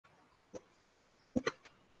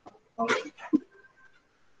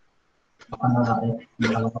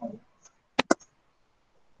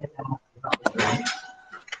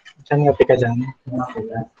Saan nga ka dyan?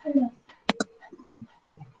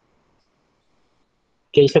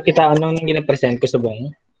 Okay, so kita ano nang gina-present ko sa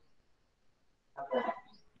buong?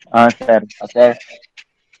 Sir. Sir.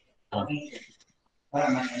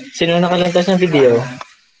 Sino nakalantas ng video?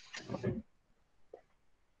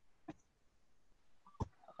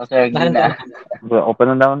 Ako, sir, Gina.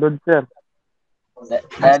 Open ang download, sir.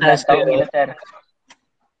 Tawag Gina, sir.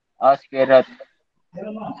 Square root.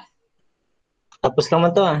 Tapos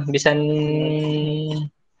naman to bisan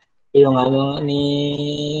yung ano ni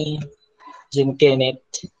Jim Kenneth.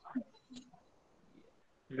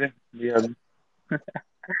 Diyan.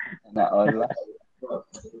 Na all ba?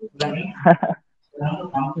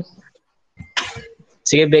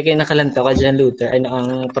 Sige, Becky, nakalantaw ka dyan, Luther. Ano ang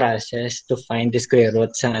process to find the square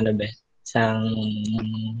root sang ano ba? Sang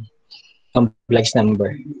complex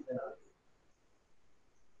number.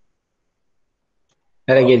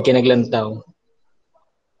 Naragil ka naglantaw.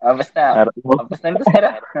 Basta. Basta nito, sir.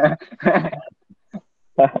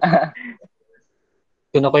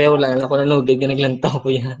 Kung ako wala na ako nalugig na naglantaw ko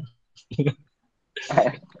yan.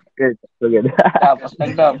 Good. So good. Tapos.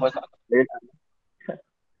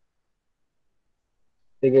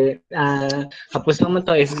 Sige, tapos naman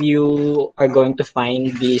to, if you are going to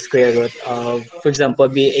find the square root of, for example,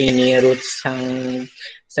 be any roots sang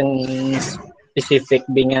specific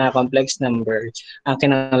being a complex number, ang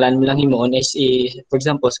kinahanglan mo lang himuon is, for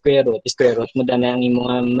example, square root mo dan ang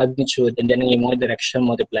imong magnitude and then ang imong direction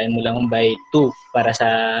multiply mo lang by 2 para sa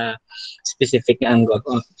specific na angle.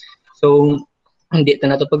 So, hindi ito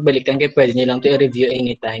na ito pagbalikan kaya pwede nyo lang ito i-review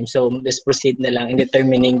anytime. So, let's proceed na lang in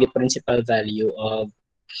determining the principal value of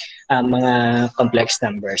mga complex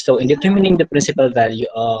numbers. So, in determining the principal value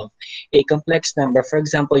of a complex number, for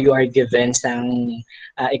example, you are given sang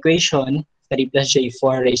equation 3 plus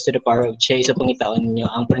j4 raised to the power of j. So, pangitaon niyo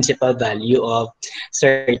ang principal value of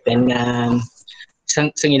certain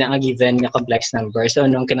sang given nga complex number. So,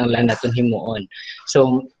 anong kinahanglan natin himuon?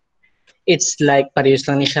 So, it's like parehas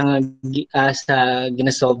lang ni siya sa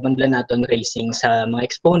ginasolve man lang natin racing sa mga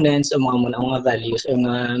exponents o mga values o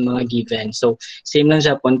mga given. So, same lang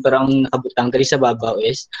Japon pero ang nakabutang dali sa babaw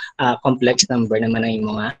is complex number naman ang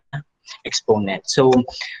mga exponent. So,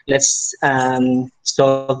 let's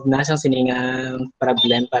solve na sang sining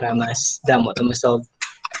problem para mas damo to masolve.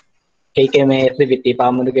 Kay may activity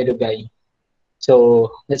pa mo dugay-dugay.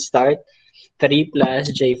 So, let's start. 3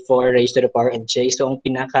 plus j4 raised to the power of j. So, ang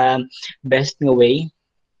pinaka best nga way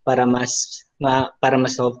para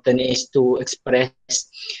ma-solve ito is to express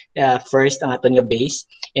first ang aton nga base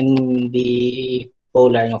in the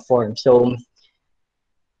polar nga form. So,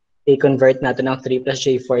 i-convert natin ang 3 plus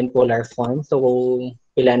j4 in polar form. So,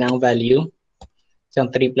 pila na ang value? So,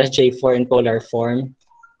 ang 3 plus j4 in polar form.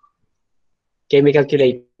 Okay, may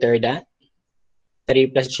calculator that?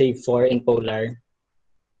 3 plus j4 in polar.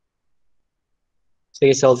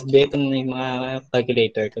 Sige, solve bit kung may mga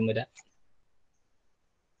calculator ka mo da.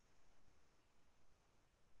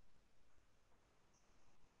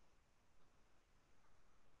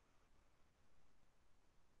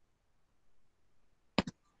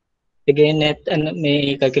 Sige, net,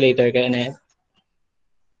 may calculator ka, net?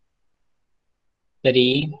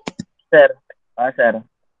 3. Sir. Sir.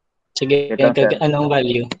 Sige, anong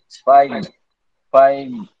value? 5.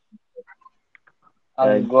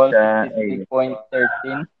 Angle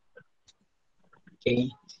 53.13. Okay.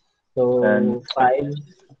 So, 5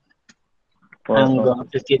 angle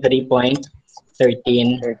 53.13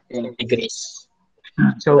 degrees.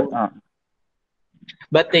 So,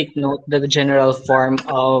 but take note that the general form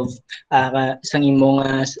of sang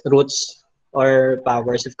imong roots or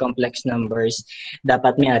powers of complex numbers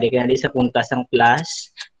dapat may-ari ka na sa punta sang plus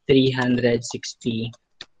 360k.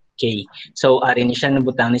 So, ari ni siya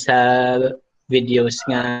nabutang ni sa videos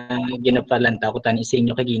nga ginapalanta ko tani sa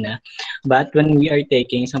inyo kagina. But when we are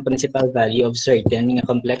taking some principal value of certain nga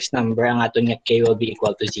complex number, ang aton nga k will be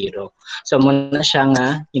equal to 0. So muna siya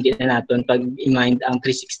nga hindi na naton pag-mind ang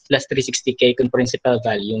 360 plus 360k kung principal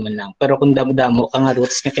value man lang. Pero kung damo-damo ka nga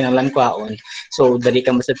roots nga kinahanglan kwaon, so dali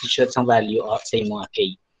ka ma-substitute sang value of sa imong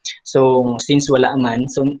k. So since wala man,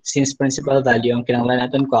 since principal value ang kinahanglan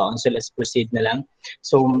naton kwaon, so let's proceed na lang.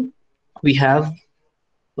 So we have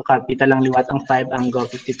so, kapita lang liwat ang 5 angle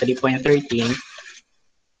 53.13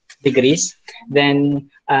 degrees. Then,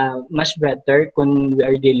 much better kung we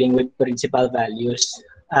are dealing with principal values,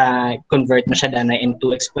 convert mo siya dana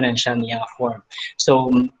into exponential niya form. So,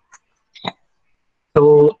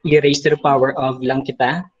 i-raise to the power of lang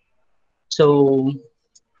kita. So,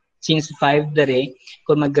 since 5 dere,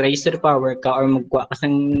 kung mag-raise to the power ka or magkuha ka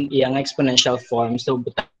ng iyang exponential form, so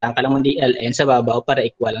butang ka lang mo di ln sa babaw para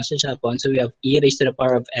equal lang sa Japon. So we have e raised to the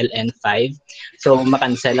power of ln 5. So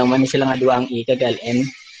makancel lang man sila nga duha ang e kag ln.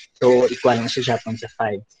 So equal lang sa Japon sa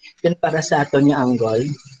 5. Then para sa aton nga angle,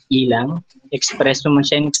 e lang, express mo man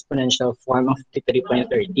siya in exponential form of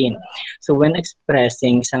 53.13. So when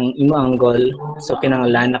expressing isang imo angle, so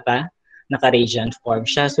kinahanglan naka-radian form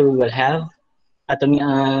siya. So we will have atong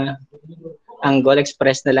angle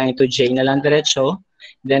express na lang ito j na lang diretso.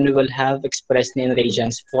 Then we will have expressed in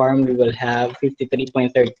radians form. We will have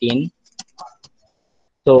 53.13.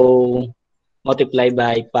 So multiply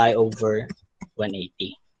by pi over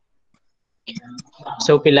 180.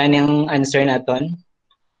 So pila niyang answer naton?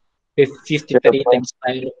 53 times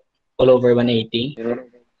pi all over 180.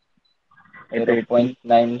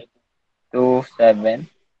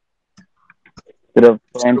 0.927.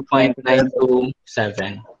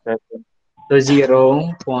 0.927. So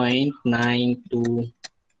 0.927.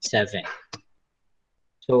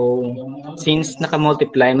 So since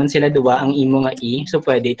naka-multiply man sila duwa ang imo nga e, so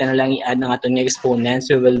pwede ita na lang i-add ang aton nga exponent.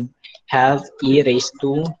 So we'll have e raised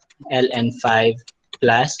to ln 5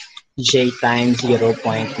 plus j times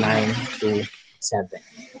 0.927.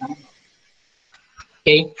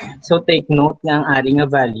 Okay, so take note nga ang ari nga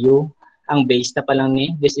value, ang base ta pa lang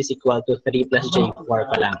ni, this is equal to 3 plus j4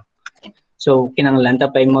 pa lang. So kinahanglan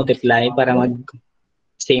ta pa i-multiply para mag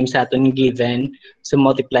same sa aton given. So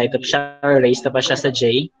multiply ta pa siya, raise ta pa siya sa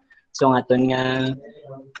j. So ang aton nga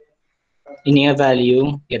ini nga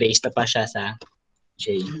value, i-raise ta pa siya sa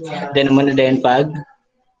j. Then muna din pag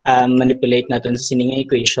manipulate natin sa sining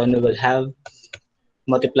equation, we will have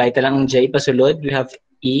multiply ta lang ang j pasulod, we have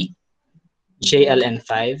e j ln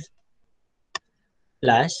 5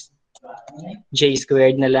 plus j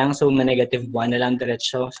squared na lang, so negative 1 na lang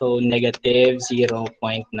diretso, so negative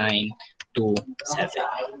 0.927.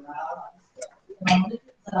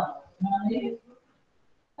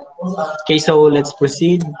 Okay, so let's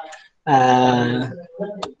proceed.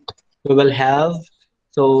 We will have,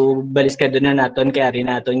 so balis ka doon na naton kaya rin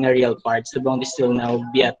naton nga real part, so bang this will now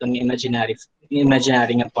be aton imaginary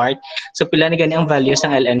nga part. So pila ni gani ang values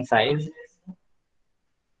ng ln5?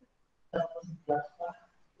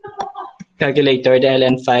 Calculator, the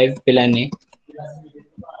ln5 pila ni?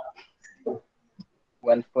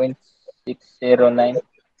 1.609.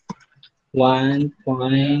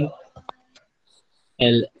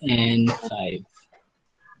 1.ln5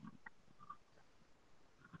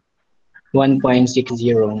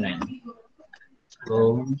 1.609.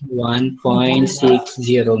 So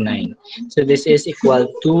 1.609. So this is equal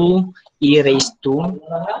to e raised to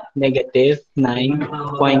negative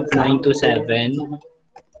 9.927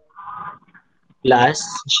 plus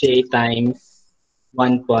j times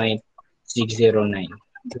 1.609.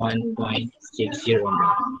 1.609.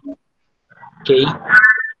 Okay.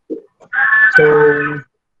 So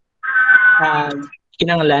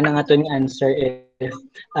kinahanglan ang aton answer is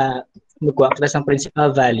magkuha class ang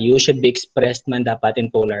principal value should be expressed man dapat in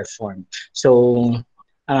polar form. So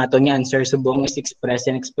ang aton nga answer subong is expressed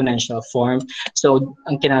in exponential form. So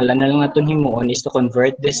ang kinahanglan na lang aton himuon is to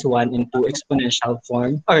convert this one into exponential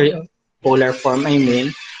form or polar form, I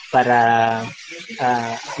mean, para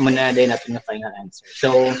muna din natin na final answer.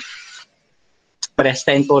 So expressed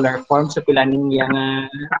in polar form, so pila niya nga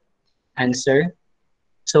answer.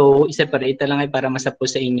 So, i-separate lang ay para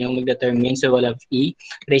masapos sa inyo mag-determine. So, we'll have e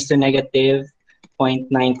raised to negative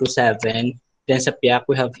 0.927. Then sa piak,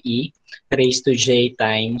 we have e raised to j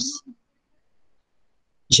times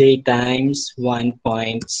 1.609.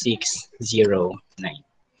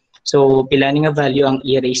 So, pila nga value ang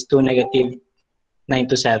e raised to negative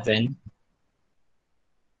 927?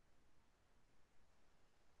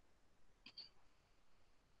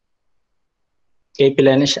 Okay,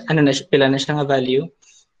 pila na siya, pila na siya nga value?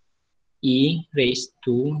 E raised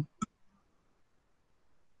to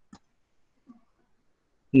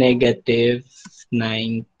negative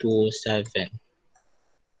 927.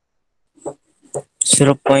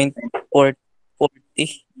 0.440.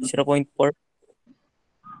 0.4.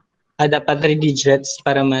 Dapat 3 digits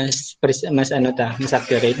para mas ano ta, mas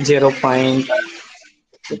accurate.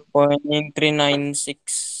 0.396.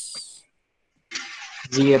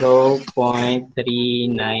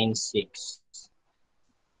 0.396.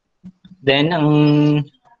 Then ang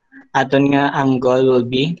aton nga angle will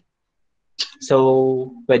be,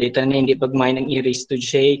 so pwede ito na hindi pag-mine ng e raised to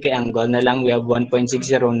j, kay angle na lang we have 1.609.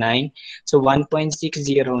 So 1.609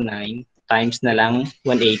 times na lang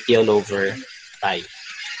 180 all over 5.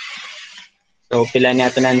 So pila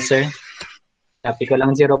niya aton answer? Copy ko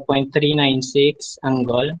lang 0.396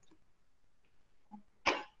 angle.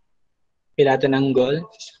 Pila to ng goal?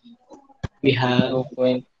 We have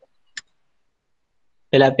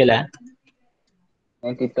 2.92.18. pila.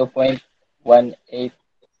 18.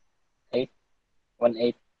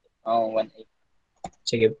 Oh, 18.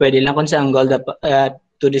 Sige, pwede lang kung saan goal dapat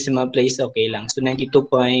 2 decimal place, okay lang. So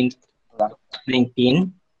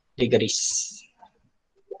 92.19 degrees.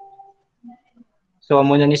 So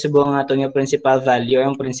amo na ni subo ang aton nga principal value or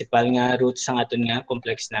ang principal nga roots sang aton nga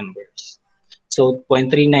complex numbers. So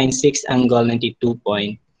 0.396 angle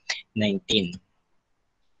 92.19.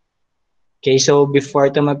 Okay, so before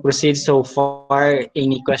to mag-proceed so far,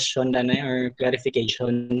 any question na or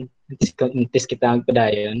clarification? Ntis kita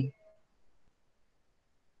magpadayon.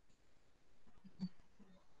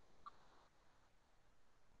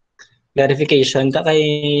 Clarification ta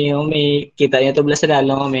kay may kita niya to sa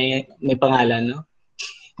lalo may pangalan no.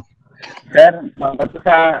 Sir, magpato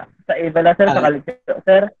sa ibala sir, sa kalikyo.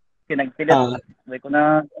 Sir, pinagpilit. Sabi ko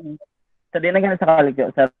na, sa di na ganun sa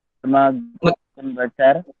kalikyo, sir, mag-convert,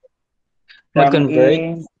 sir.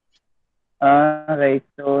 Mag-convert? Raise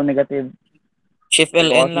to negative. Shift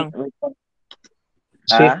LN lang.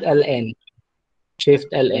 Shift LN.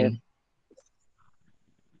 Shift LN.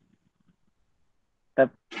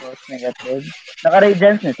 Tapos negative.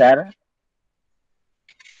 Naka-radians ni sir?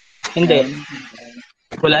 Hindi.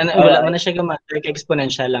 Wala man na siya gamatter, kay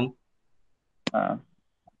exponential lang.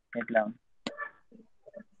 Wait lang.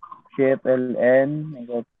 Shift LN,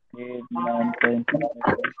 negative 9.5.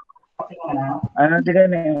 Ano di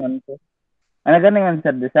ka na yung answer? Ano ka na yung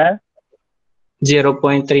answer di sir?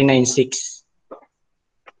 0.396.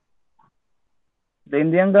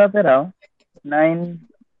 Hindi yung gapper raw.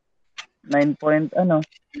 9 point ano?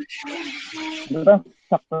 Dito,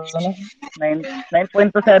 sakto na.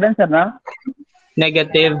 9.27 sir na?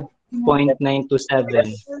 Negative 0.927.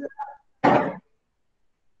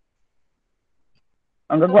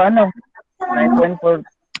 Ang gagawa ano? 9.4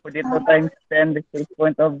 42 times 10 to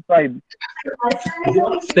 6.5.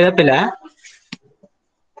 Pila?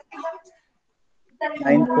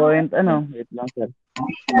 9 point ano? Wait lang sir.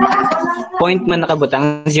 Point man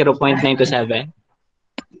nakabutang 0.927?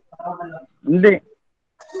 Hindi.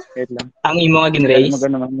 Wait lang. Ang imo nga ginraise?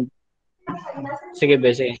 Sige,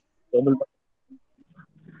 sige.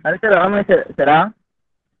 Ano sir? Ano sir?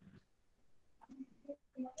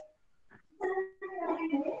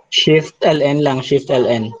 Shift LN lang, Shift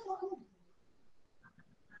LN.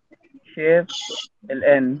 Shift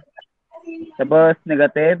LN. Tapos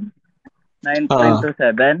negative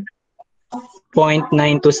 9.27.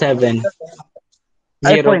 0.927.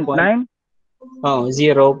 Ay, 0.9? Oh,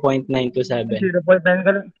 0.927. 0.9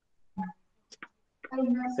 ka lang.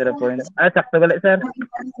 0. Sakto galit, sir.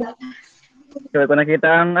 So, kung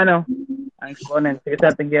nakita ang ang exponent. Sige,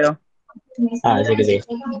 sir, thank you. Sige.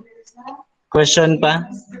 Question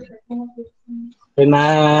pa? May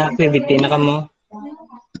mga activity na ka mo?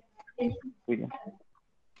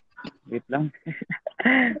 Wait lang.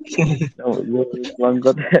 So, one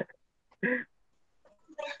got.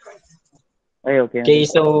 Ay, okay. Okay,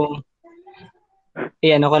 so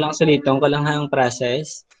ano ko lang suliton ko lang ang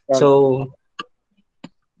process. So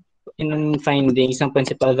in finding isang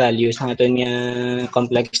principal values ang aton nga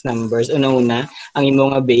complex numbers, una ang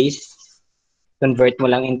imo nga base convert mo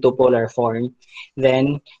lang into polar form.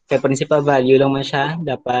 Then kay principal value lang man siya,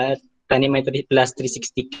 dapat tani may plus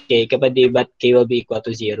 360k kapag di but k will be equal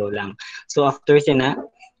to 0 lang. So after na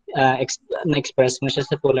na-express mo siya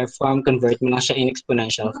sa polar form, convert mo lang siya in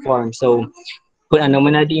exponential form. So kung ano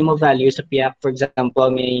man na di mo value sa PIAC, for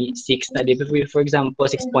example, may 6 na, di ba, for example,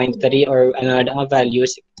 6.3 or ano na nga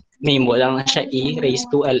values, may mo lang siya e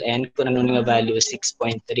raised to ln kung ano nga value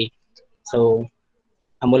 6.3. So,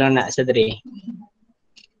 amo lang na sa dre.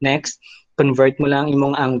 Next, convert mo lang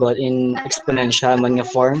imong angle in exponential man nga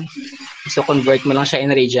form. So, convert mo lang siya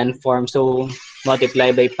in radian form. So,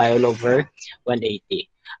 multiply by pi all over 180.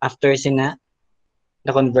 After sina,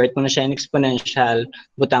 na-convert mo na siya in exponential,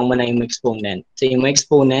 butang mo na yung exponent. So, yung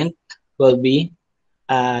exponent will be,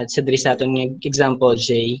 sa diri sa atong example,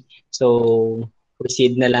 j. So,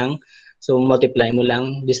 proceed na lang. So, multiply mo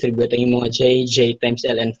lang, distribute ang mga j times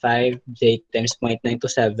ln 5, j times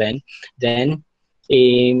 0.927. Then,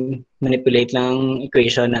 manipulate lang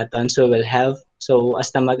equation natin. So, we'll have,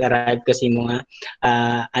 hasta mag-arrive kasi mga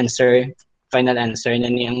final answer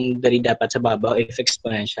na niyang dari dapat sa babaw if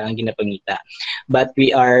exponential ang ginapangita. But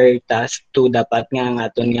we are tasked to dapat nga ang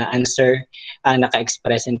aton nga answer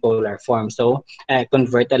naka-express in polar form. So,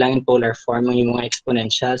 convert na lang in polar form ang yung mga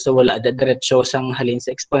exponential. So, wala diretso sang halin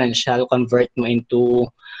sa exponential, convert mo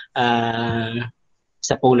into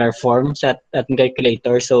sa polar form sa ating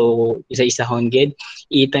calculator. So, isa-isa gid.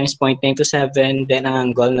 E times 0.927, then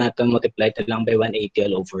ang angle nato multiply to lang by 180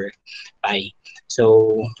 all over pi.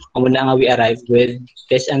 So, amo na nga we arrived with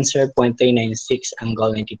this answer, 0.396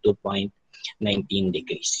 angle 92.19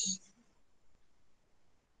 degrees.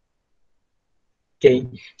 Okay,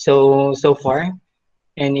 so far,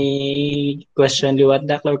 any question, Liwat,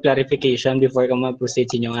 or clarification before ka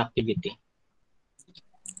mag-proceed sa inyong activity?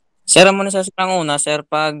 Sir, mo ni sa ang una, sir,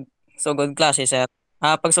 pag sugod klase, sir.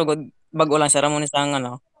 Pag sugod bago lang, sir, mo ni sa ang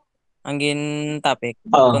ano, ang gin topic.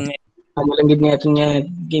 Oo. Kung may Ang malangid nga ito niya,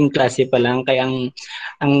 game klase pa lang, kaya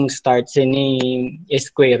ang start ni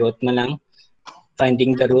is square root na lang.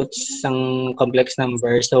 Finding the roots ng complex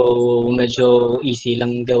number. So, medyo easy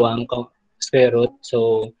lang gawa ang square root.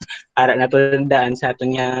 So, ara na to daan sa ato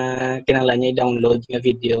niya, kinanglan niya i-download nga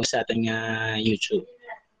video sa ato niya YouTube.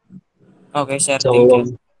 Okay, sir. So, Thank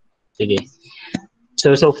you. sige.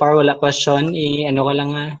 So far, wala question. Ano ka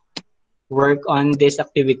lang work on this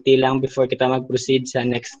activity lang before kita mag-proceed sa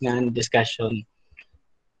next nga discussion.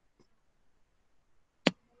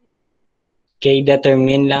 Okay,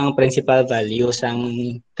 determine lang principal values ang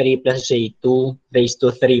 3 plus J2 raised to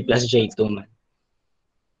 3 plus J2 man.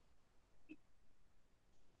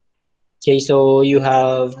 Okay, so you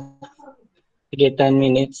have 10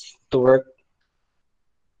 minutes to work.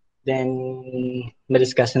 Then,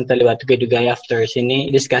 ma-discuss ng taliwa tugay-dugay after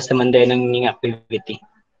sini. Discuss naman din ng activity.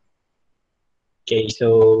 Okay,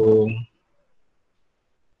 so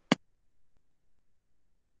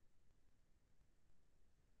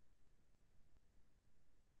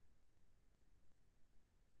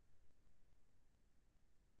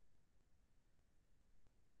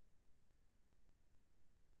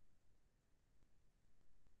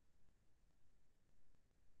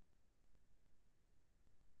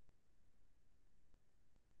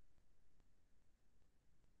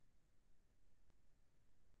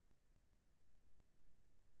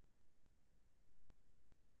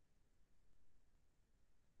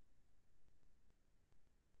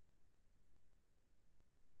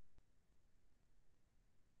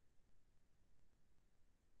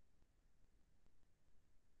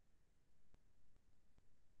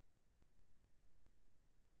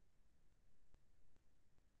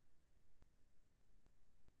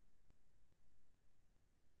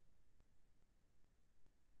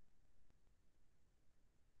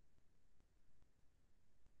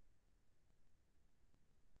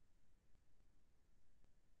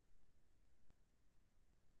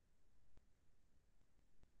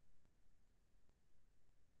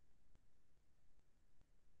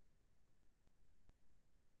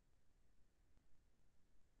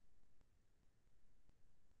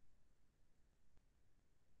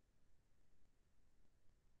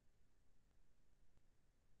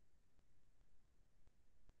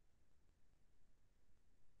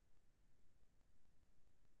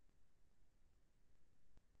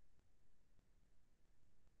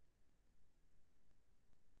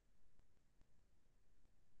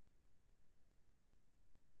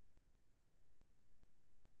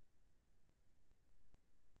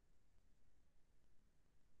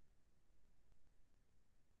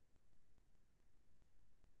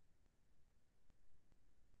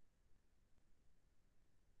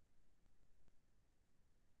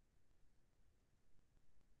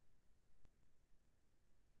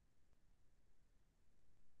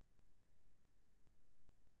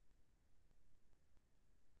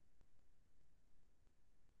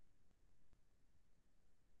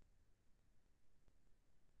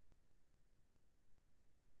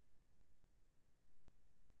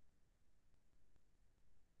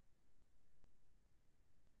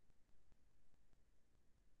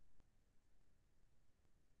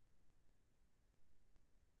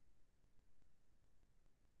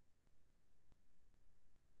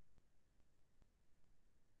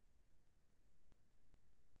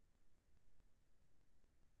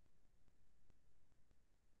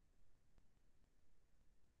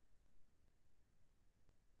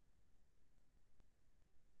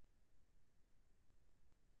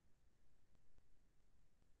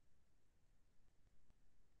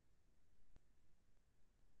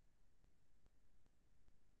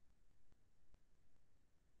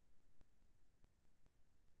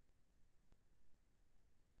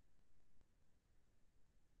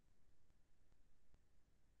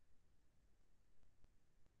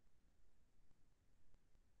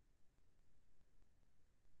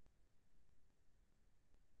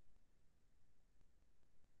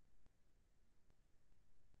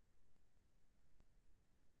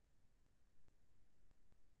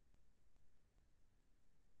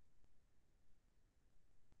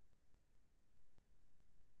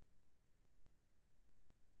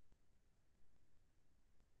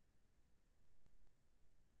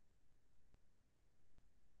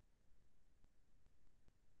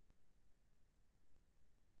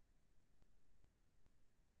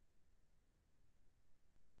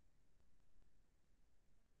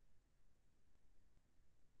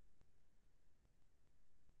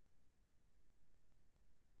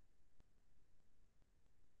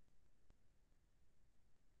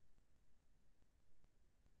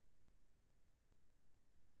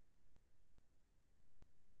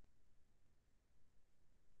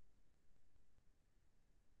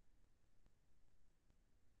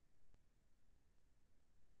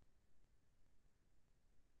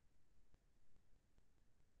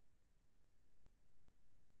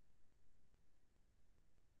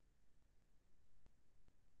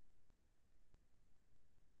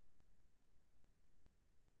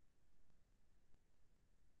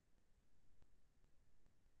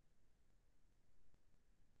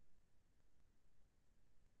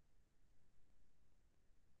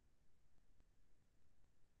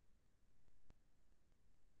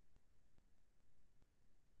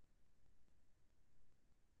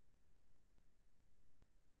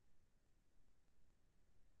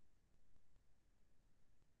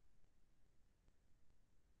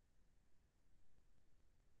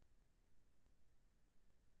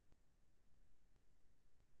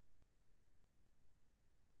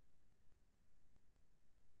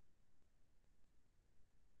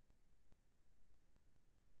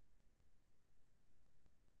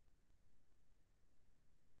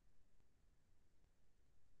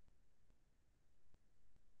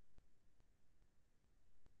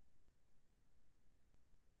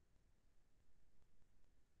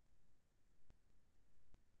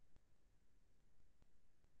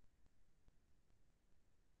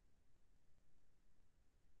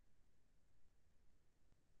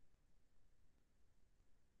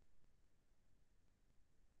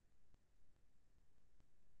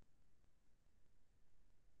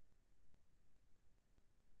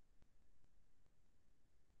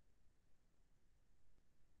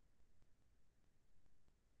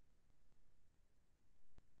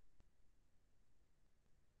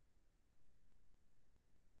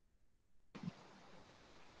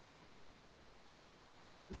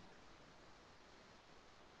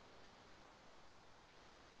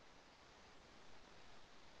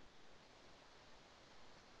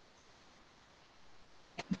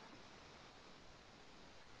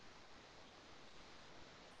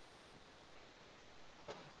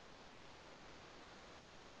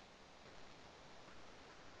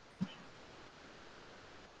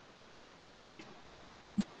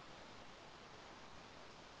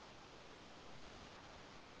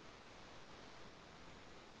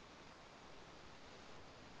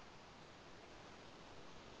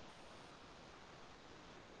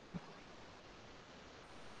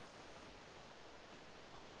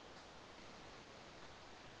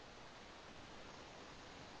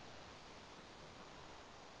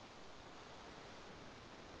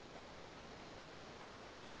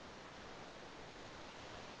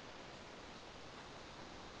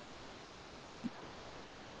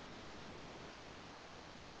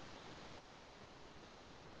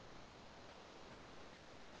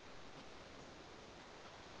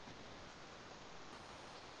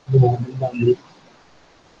So,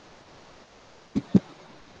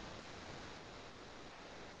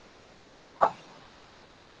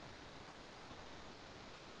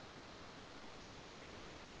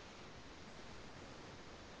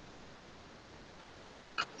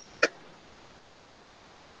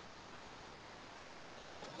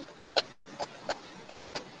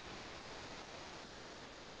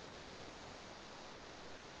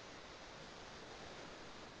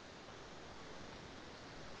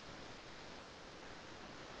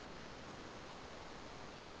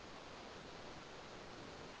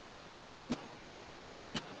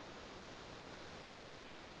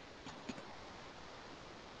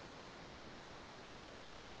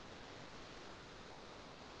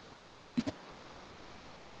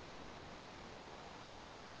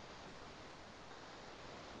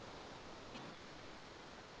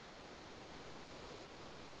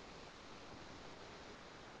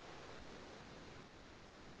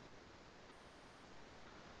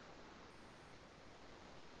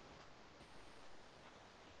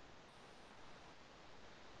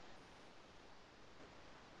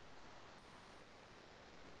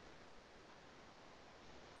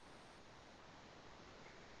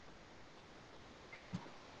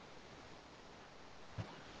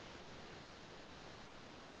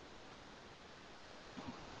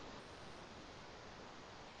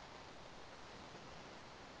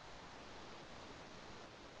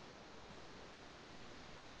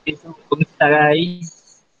 kumusta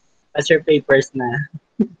guys? As your papers na?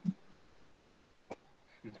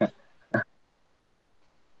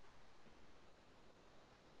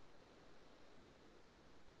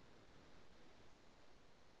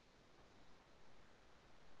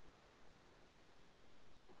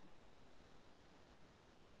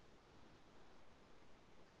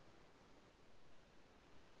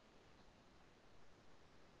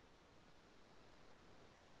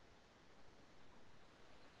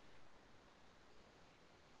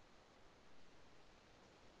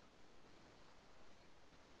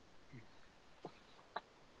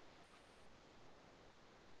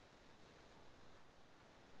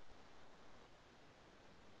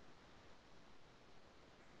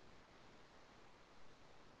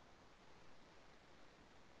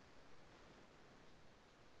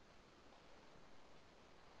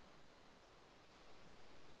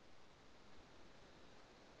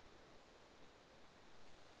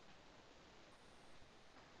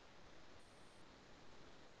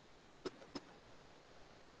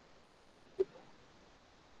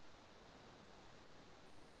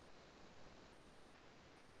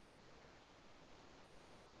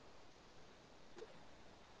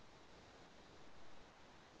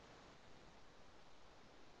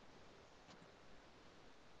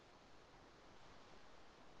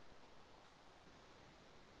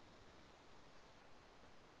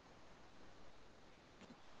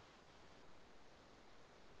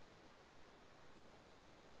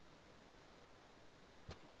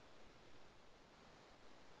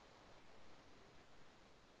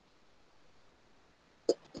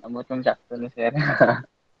 Amot yung sakto ni sir.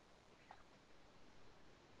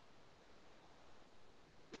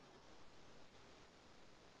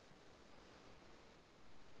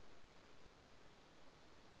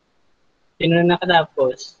 Sino na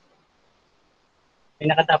nakatapos? May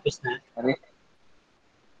nakatapos na?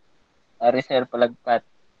 Ari sir, palagpat.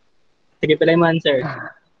 Sige pala yung answer.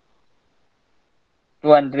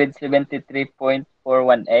 273.418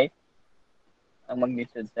 ang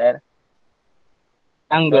magnitude, sir.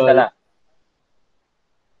 Angle. Sala.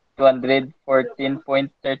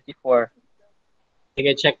 214.34.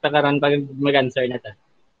 Sige, check ta karon pag mag-answer na ta.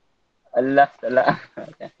 Allah, sala.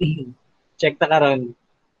 Check ta karon.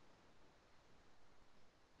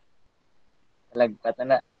 Palagpat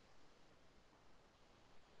na.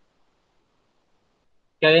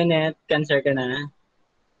 Kaya net, cancer ka na.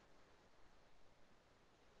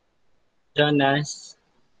 Jonas,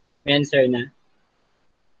 may answer na.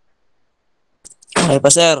 Okay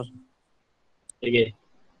pa, sir. Sige.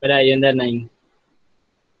 Wala, yun na 9.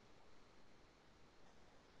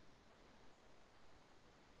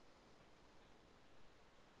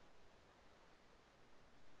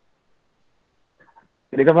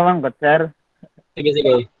 Hindi ka pa mangkot, sir. Sige,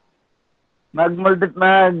 sige.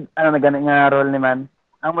 Ano na ganit nga role ni man?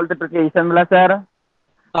 Ang multiplication mula, sir.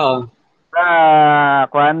 Oo.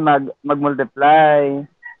 Kuan mag-multiply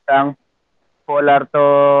ang polar to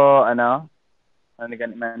ano ni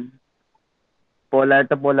ganit man? Polar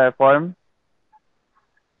to polar form.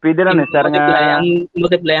 Pwede lang sir nga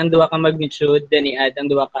multiply ang duwa ka magnitude, then i-add ang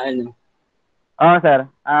duwa ka ano. sir,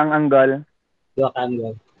 ang angle. Duwa ka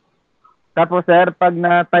angle. Tapos sir, pag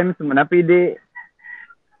na times mo na, pwede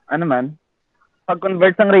ano man,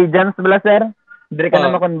 pag-convert ng radians bala, sir, dire ka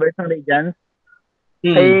na Oh. ma-convert ng radians.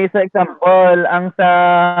 Hmm. Sa example, ang sa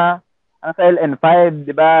ln5,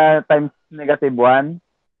 di ba, times -1,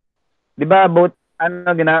 di ba, both,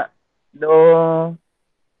 do,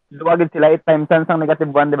 duwagid sila 8 times ang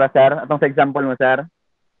 -1, di ba, sir? Atong sa example mo, sir.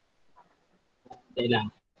 Hindi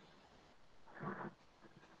lang.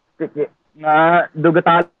 Nga,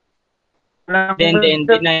 dugatal lang, Hindi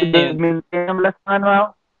na yun. maintain ang last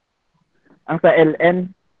ano, ang sa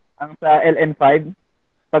ln5,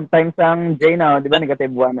 pag times ang j na, di ba,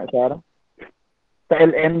 -1 na, sir? Sa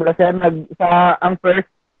LN mula, sir, ang first,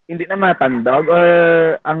 hindi na matandog or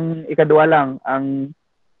ang ikadua lang, ang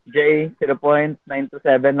J 0.927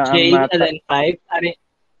 lang ang JLN5, ari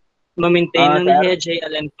ma-maintain lang sir, niya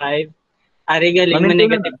JLN5. Ari galing ma-maintain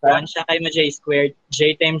na ma-negative sir. 1 siya kay ma-J squared.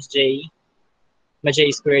 J times J,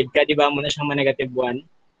 ma-J squared ka, di ba mo na siyang ma-negative 1?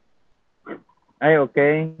 Ay,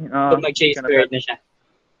 okay. So mag-J squared na siya.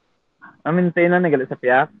 Ma-maintain na nagali sa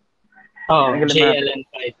piyak. Oo,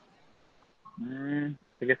 JLN5.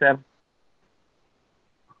 Sige, sir.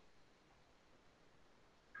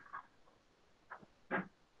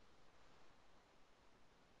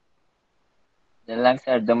 Diyan lang,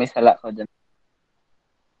 sir. Dumisala ko dyan.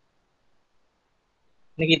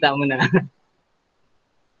 Nakita mo na.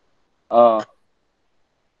 Oo.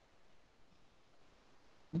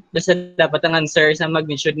 Basta dapat ang answer sa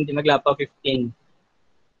magnitude hindi maglapaw 15.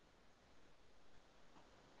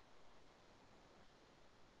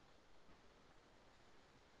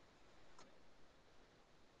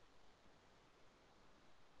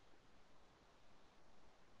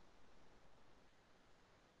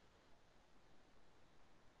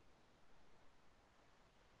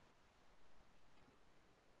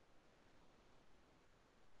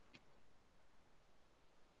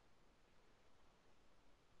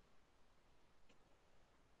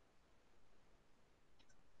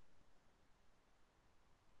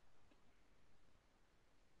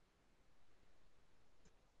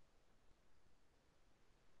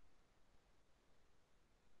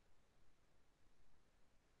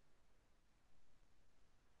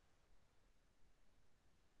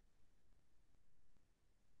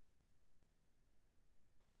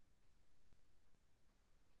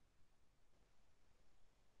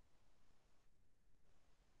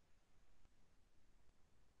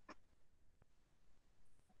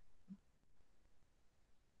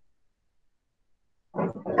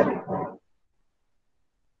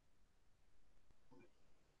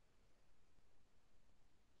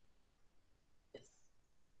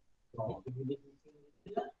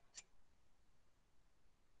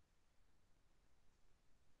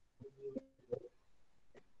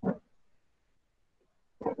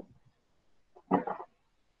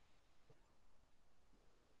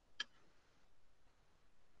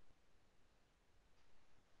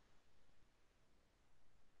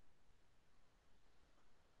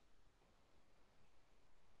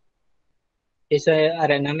 Okay, so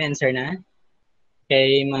ara na may answer na.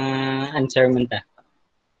 Kay ma-answer mo ta.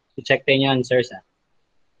 I-check tayo yung answers ah.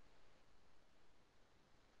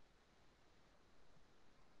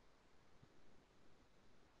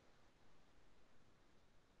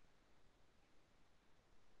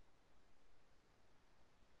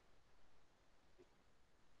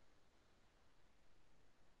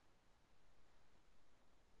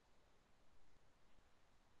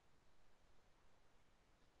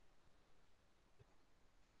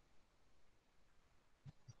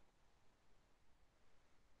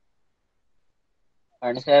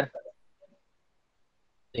 Ano, sir?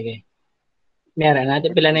 Sige. Meron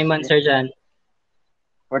natin pila na yung answer dyan.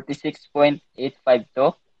 46.852.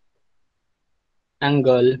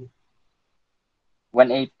 Angle.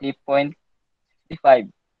 180.65.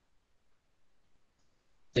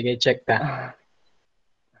 Sige, check ka.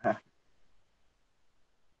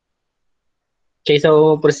 Okay,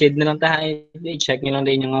 so proceed na lang tayo. I-check nyo lang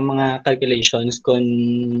din yung mga calculations kung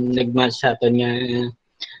nag-match sa aton nga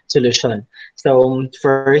solution. So,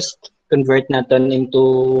 first, convert natin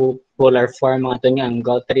into polar form mga aton nga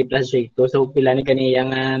angle 3 plus J2. So, pila ni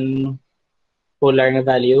kaniyang polar nga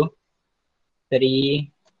value? 3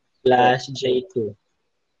 plus J2.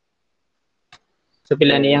 So,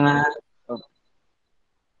 pila niya nga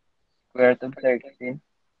Square root of 13.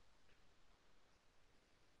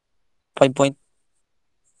 5.39.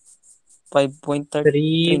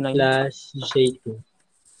 3 plus J2.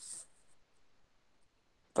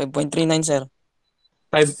 5.39, sir.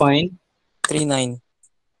 5.39. 39.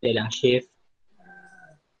 Lang, shift.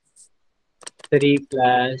 3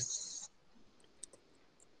 plus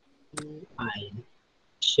I.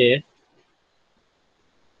 Shift.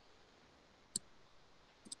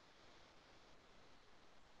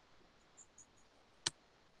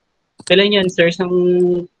 Kailan yan, sir, ang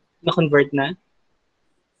na-convert na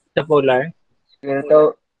sa polar? Square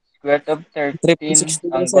root of 13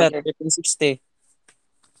 360 ang sir. goal 360.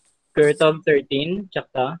 Square root of 13,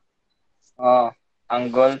 tsaka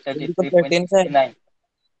ang goal 13, sir. 33.69.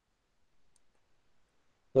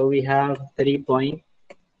 so we have 3.605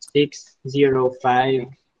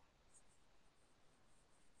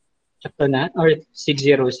 tsaka na or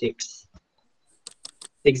 606.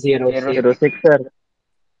 606. 06, sir.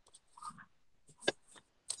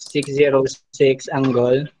 606 ang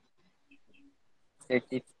goal.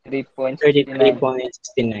 33.69.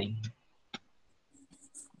 33.69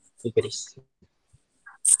 degrees.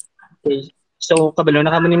 Okay. So, kabalo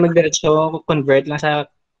na kamo ni magdiretso, convert lang sa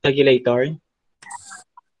calculator.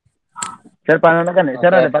 Sir, paano na ganun?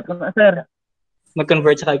 Sir, Okay. dapat ko na, sir.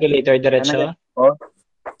 Mag-convert sa calculator diretso. Oh.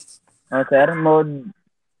 Sir, mode.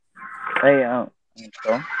 Ay,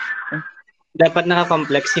 Ito. Dapat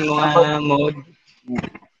naka-complex yung mga mode.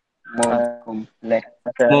 Mode complex.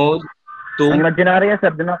 Sir. Mode Ang 2, imaginary,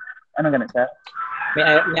 sir, doon ano ganun, sir?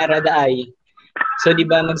 may arada I. So, di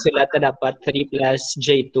ba magsulat na dapat 3 plus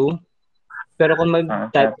J2? Pero kung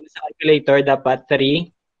mag-type sa calculator, dapat 3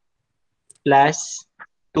 plus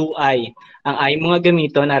 2I. Ang I mo nga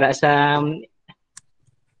gamiton, ara sa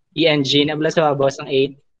ENG, na sa babaw ng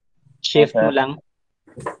 8, shift mo lang,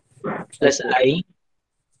 plus I,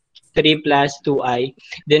 3 plus 2I,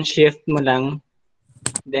 then shift mo lang,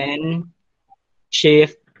 then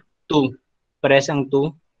shift 2, press ang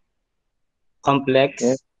 2,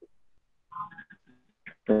 complex,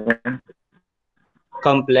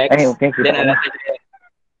 complex, Ay, okay. then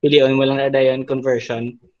piliin mo lang na yun,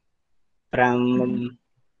 conversion, from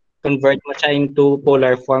convert mo siya into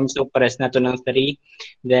polar form, so press na to ng 3,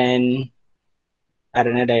 then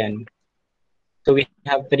para na yun. So we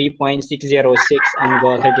have 3.606 ang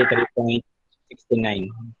goal 33.69.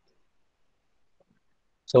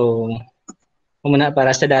 So, muna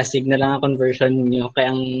para sa dasig na lang ang conversion niyo,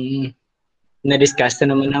 kaya ang na-discuss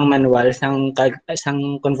na naman ng manual sang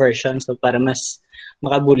conversion, so para mas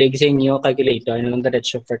makabulig sa inyo calculator na lang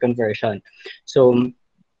diretso for conversion. So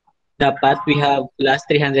dapat we have plus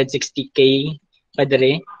 360k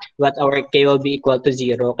padre, what our k will be equal to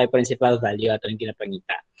 0 kay principal value aton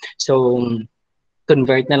ginapangita. So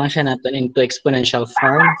convert na lang siya natin into exponential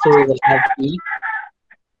form. So we will have e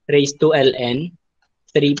raised to ln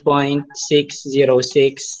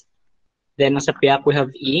 3.606. Then sa piak we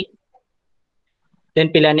have e.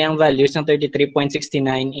 Then pila niya ang values ng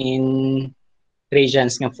 33.69 in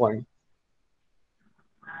radians nga form.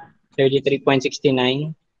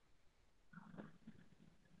 33.69.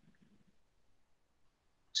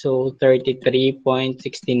 So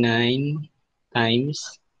 33.69 times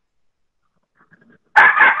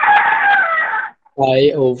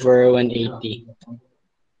pi over 180.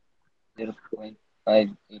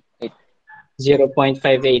 0.588.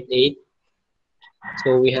 0.588.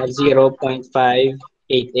 So we have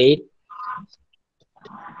 0.588.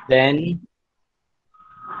 Then,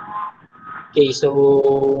 okay,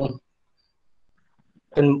 so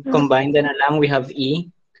combine na lang, we have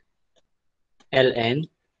E, ln,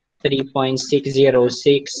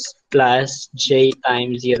 3.606 plus J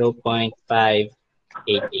times 0.588.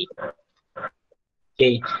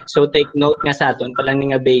 Okay, so take note nga sa aton, palang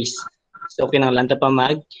nga base. So kinahanglan ta pa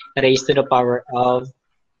mag raise to the power of,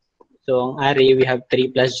 so ang array we have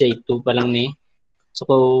 3 plus J2 pa lang ni. So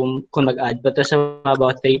kung mag-add pa ta sa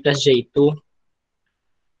about 3 plus J2,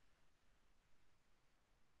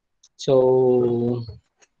 so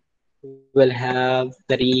we'll have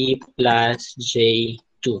 3 plus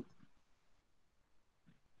J2.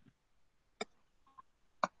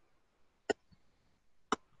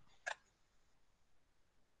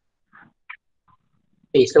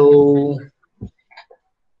 Okay, so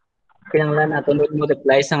kinahanglan natin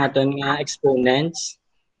mag-multiply sa aton nga exponents.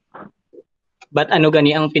 But ano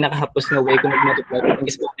gani ang pinakahapos nga way kung mag-multiply ang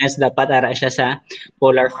exponents, dapat ara siya sa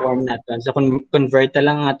polar form naton. So kung convert na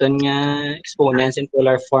lang aton nga exponents in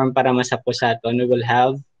polar form para masapos sa aton, we will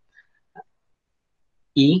have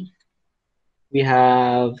E. We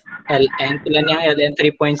have ln. Pila niyang ln?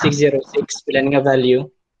 3.606. Pila nga value?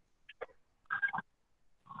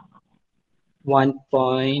 1.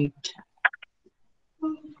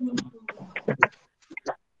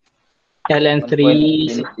 ln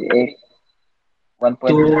 3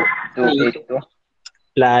 1.282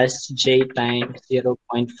 plus J times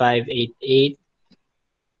 0.588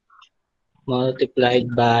 multiplied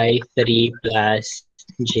by 3 plus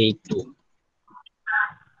J2.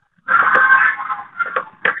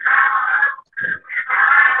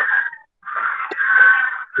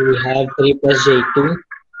 We have 3 plus J2.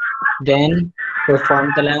 Then perform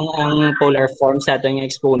ta lang ang polar form sa atong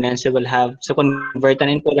exponents. You will have, so convert na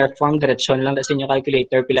in polar form, diretsyon lang sa inyo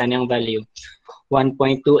calculator, pila niyang value.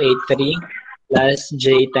 1.283 plus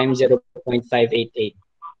j times 0.588.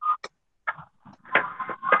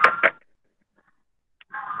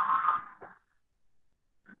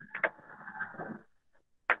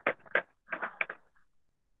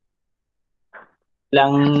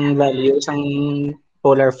 Lang value ang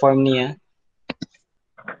polar form niya.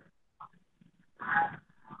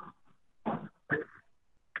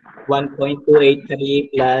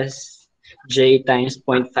 (1.283 plus j times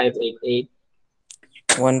 0.588).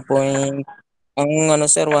 1 point, ang ano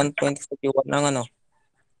sir, 1.41 ang ano,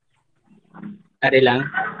 Ari lang.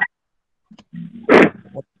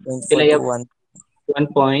 Pila yung 1.41.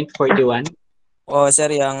 1.41. Oh, sir,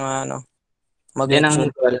 yung ano, Then ang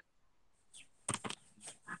magnitude. goal.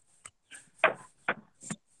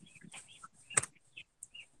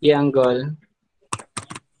 Yang goal.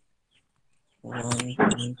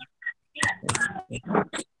 1.41.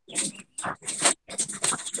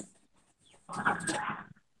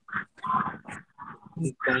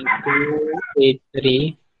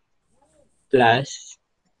 1.283 plus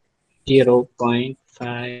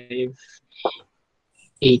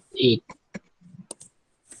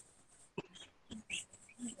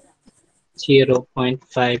 0.588.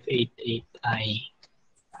 0.588 I.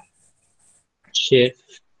 Shift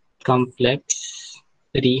complex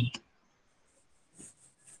 3.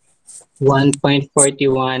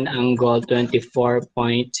 1.41 angle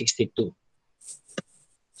 24.62.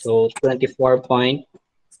 So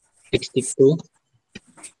 24.62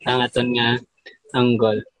 ang aton nga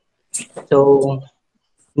angle. So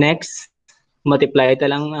next, multiply ta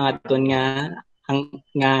lang ang aton nga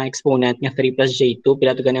exponent nga 3 plus j2.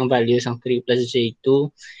 Pila to ganyang values ang 3 plus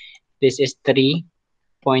j2. This is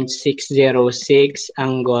 3.606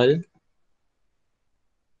 angle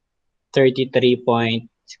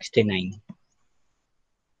 33.69.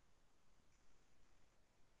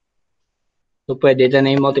 So pwede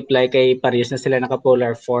na i-multiply kay parehas na sila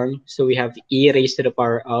naka-polar form. So we have e raised to the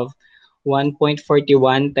power of 1.41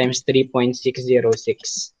 times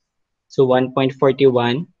 3.606. So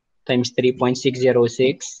 1.41 times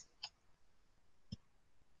 3.606.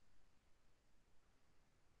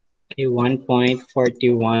 Okay,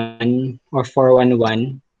 1.41 or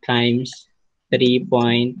 411 times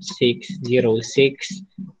 3.606.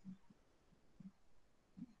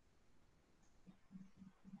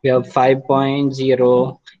 We have 5.088.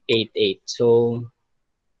 So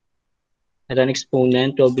at an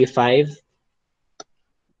exponent will be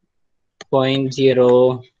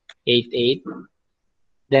 5.088.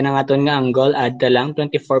 Then ang aton nga angle, add na lang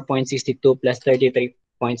 24.62 plus 33.69.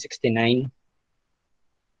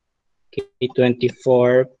 Okay,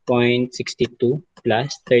 24.62 plus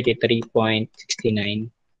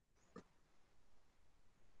 33.69.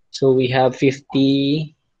 So we have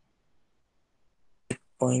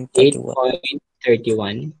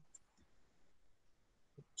 58.31.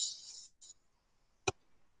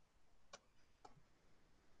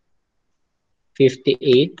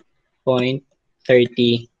 58.31.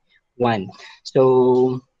 So,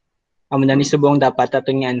 amo na ni subong dapat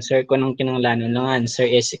atong answer kung anong kinahanglanon ng answer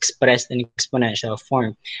is expressed in exponential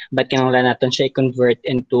form. But kinahanglan naton siya i-convert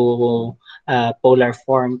into polar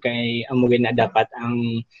form kay amo na dapat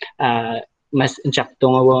ang mas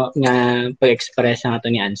insakto nga pag-express ang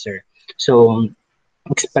atong answer. So,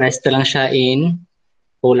 express ta lang siya in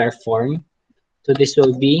polar form. So, this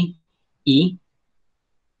will be e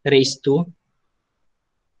raised to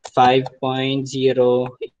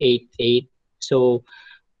 5.088. So,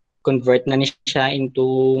 convert na ni siya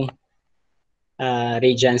into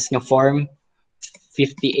radians nga form.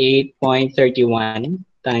 58.31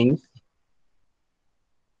 times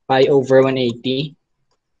pi over 180.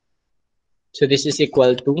 So, this is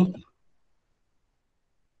equal to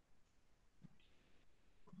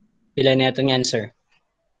pila na itong answer?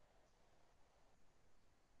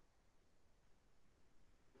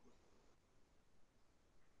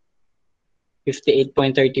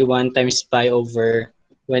 (58.31) times pi over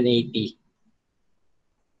 180.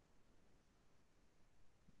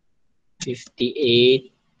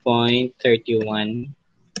 58.31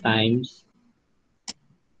 times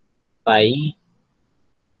pi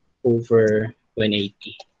over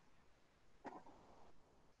 180.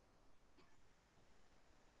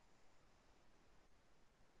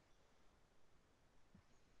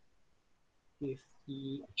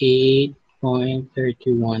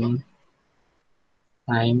 (58.31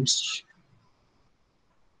 times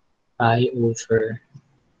pi over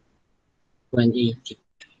 180.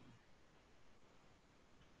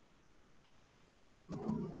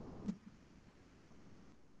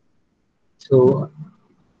 So,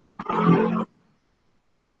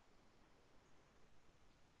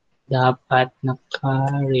 dapat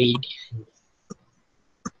naka-ready.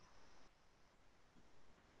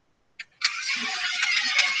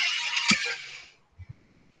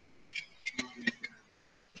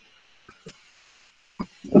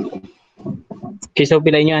 Okay, so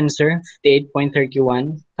pila yung answer?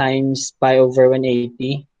 58.31 times pi over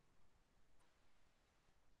 180.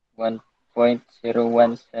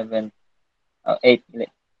 1.017. 8.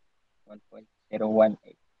 1.018.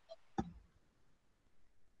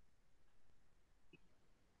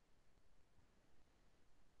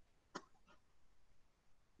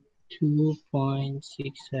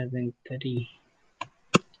 2.673.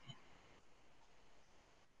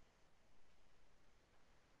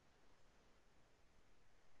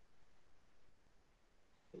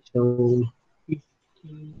 So,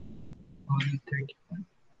 50.31.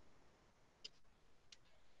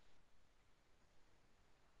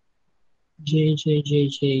 J.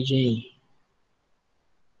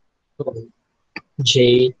 So,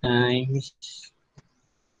 J times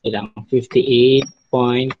ilang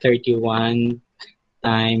 58.31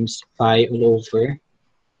 times pi all over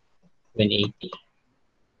 180.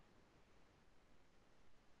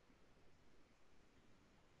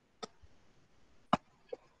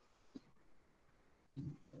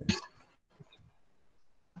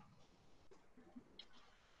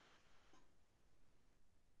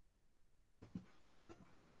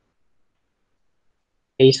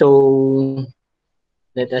 Okay, so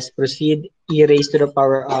let us proceed. E raised to the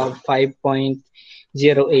power of 5.088.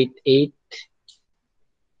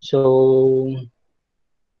 So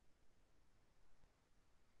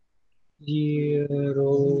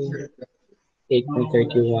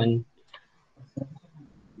 8.31.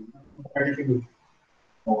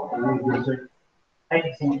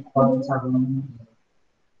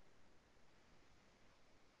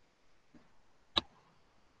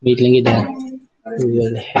 Wait lang kita. We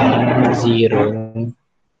will have 0.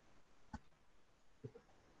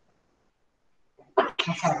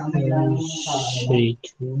 Three,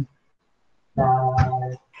 two.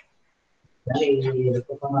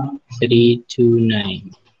 329.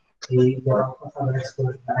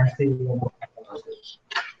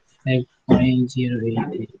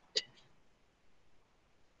 5.088.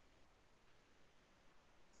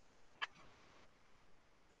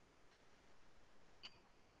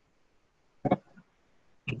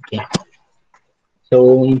 Okay.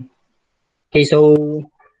 So,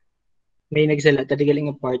 may nagsala galing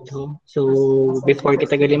nga part ho. So, before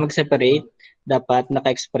kita galing mag-separate, dapat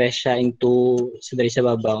naka-express siya into sa dali sa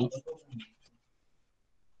babaw.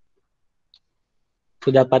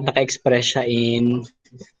 So, dapat naka-express siya in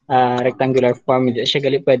rectangular form. Hindi siya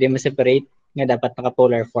gali pwede ma-separate nga dapat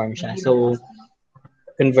naka-polar form siya. So,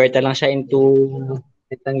 convert na lang siya into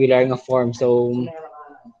rectangular nga form. So,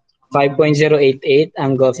 5.088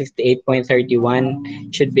 angle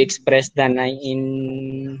 58.31 should be expressed na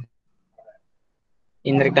in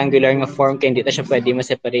rectangular nga form kaya hindi siya pwede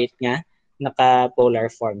ma-separate nga naka-polar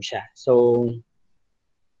form siya. So,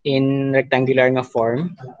 in rectangular nga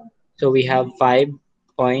form, so we have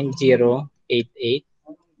 5.088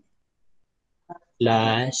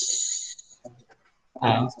 plus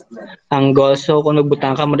angle. So, kung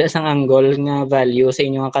nagbutang ka mo ang angle nga value sa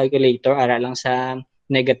inyong calculator, ara lang sa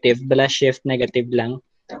negative, bala shift negative lang,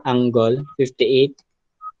 angle,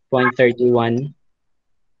 58.31.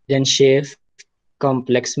 Then shift,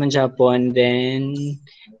 complex man Japon, then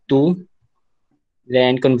 2,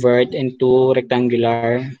 then convert into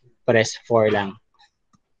rectangular, press 4 lang.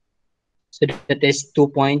 So that is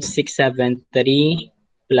 2.673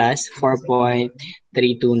 plus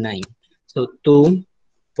 4.329. So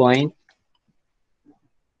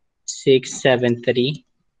 2.673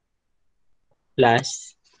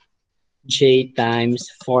 plus J times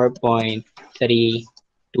 4.329.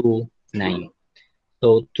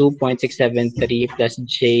 So 2.673 plus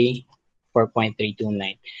J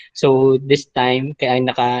 4.329. So this time kaya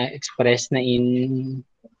naka-express na in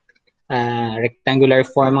rectangular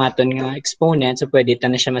form ng aton nga exponent, so pwede ta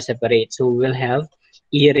na siya ma-separate. So we'll have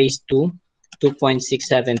e raised to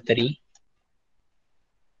 2.673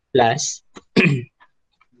 plus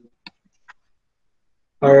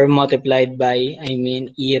or multiplied by,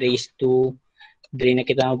 e raised to, dili na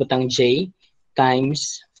kita mabutang j,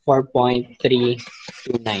 times 4.329.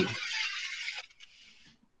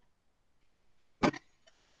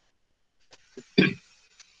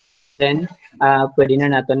 Then, pwede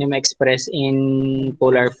na natin yung ma-express in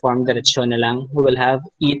polar form, diretsyon na lang. We will have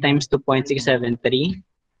e times 2.673.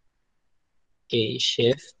 Okay,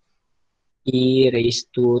 shift. E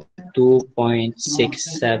raised to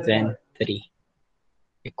 2.673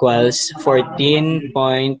 equals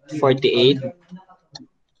 14.48.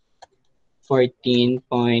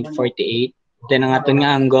 14.48. Then ang aton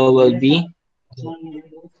nga angle will be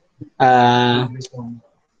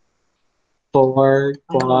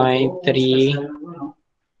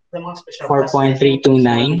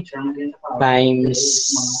 4.329 times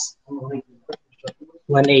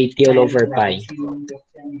 180 all over pi.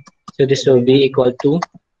 So this will be equal to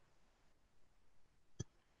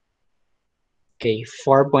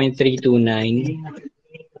 4.329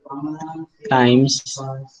 times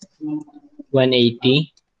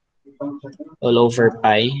 180 all over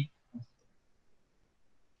pi.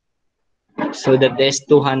 So that is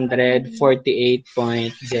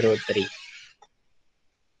 248.03.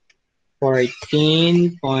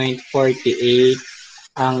 14.48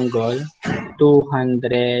 angle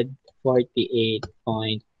 248.03.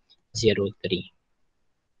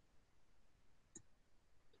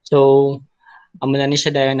 So, amo na ni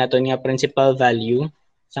siya dayon naton nga principal value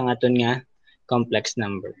sa aton nga complex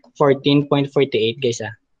number. 14.48 guys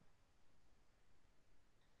ah.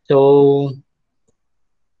 So,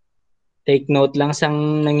 take note lang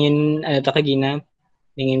sang nangin kagina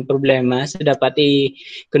nangin problema, so dapat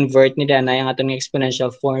i-convert ni Danay ang atong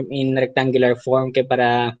exponential form in rectangular form kay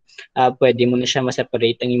para pwede mo na siya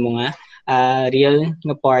ma-separate ang imong real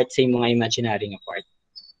nga part sa imong imaginary nga part.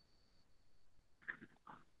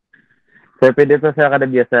 Sir, pwede po sa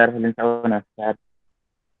kadabya, sir. Halin sa una, sir.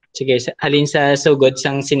 Sige, halin sa sugod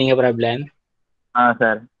sang sini nga problem.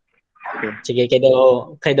 Sir. Okay. Sige, kay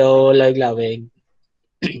daw lawig-lawig.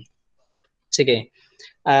 Sige.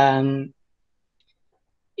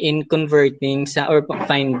 In converting sa or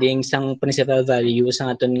finding sang principal value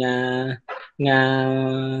sa aton nga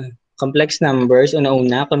complex numbers,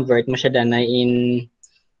 una-una convert mo siya danay in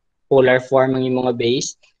polar form ang imong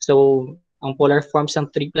base. So ang polar form sang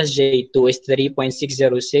 3 plus j2 is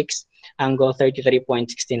 3.606 angle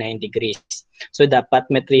 33.69 degrees. So dapat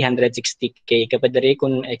may 360k kapag diri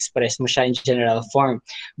kung express mo siya in general form.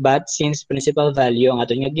 But since principal value ang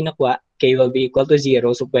aton nga ginakuha, k will be equal to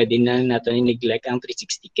 0, so pwede na natin i-neglect ang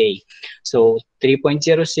 360k. So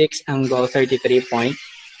 3.06 angle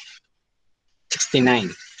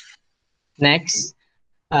 33.69. Next,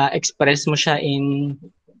 express mo siya in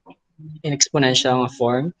exponential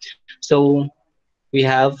form. So we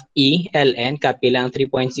have E, ln, kapilang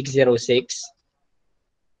 3.606.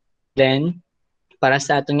 Then, para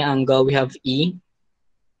sa ating angle, we have E.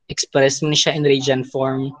 Express mo siya in radian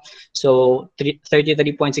form. So,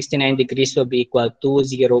 33.69 degrees will be equal to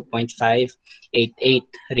 0.588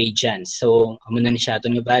 radians. So, amo na siya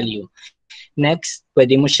itong value. Next,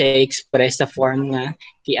 pwede mo siya express sa form nga,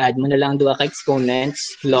 i-add mo na lang duha ka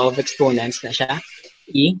exponents, law of exponents na siya.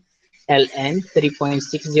 E, ln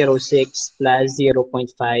 3.606 plus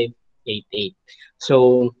 0.588.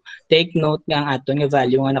 So, take note nga ang aton nga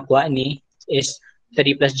value nga nakuha ni is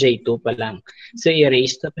 3 plus j2 pa lang. So,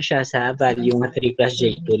 i-raise na pa siya sa value nga 3 plus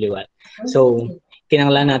j2 liwat. So,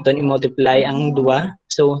 kinanglan natin i-multiply ang duwa.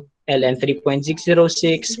 So, ln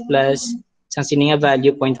 3.606 plus sang sini nga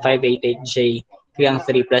value 0.588j kaya ang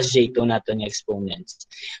 3 plus j2 natin yung exponents.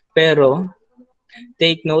 Pero,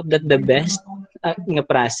 take note that the best nga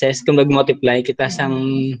process kung mag-multiply kita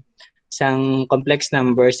sang complex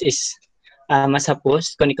numbers is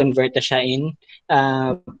masapos kung i-convert siya in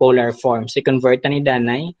polar form. So, i-convert ni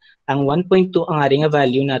Danay, ang 1.2 ang ari nga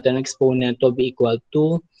value natin ng exponent will be equal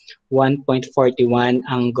to 1.41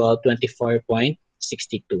 angle 24.62.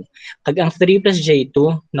 Kag ang 3 plus j2,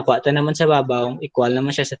 nakuha ta naman sa babaw, equal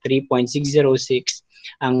naman siya sa 3.606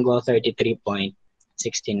 angle 33.69.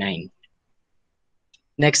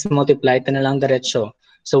 Next, multiply ito na lang diretso.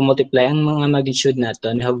 So, multiply ang mga magnitude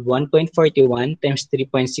natin. We have 1.41 times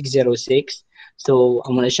 3.606. So,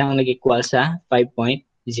 ang muna siyang nag-equal sa 5.08.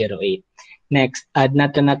 Next, add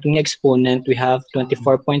natin yung exponent. We have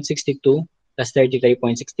 24.62 plus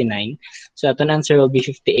 33.69. So, ating answer will be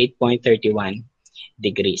 58.31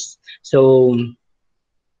 degrees. So,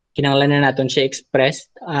 kinanglan na natin siya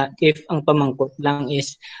expressed if ang pamangkot lang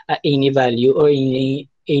is any value or any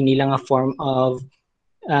lang a form of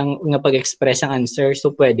ang nga pag-express ang answer,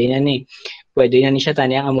 so pwede na ni siya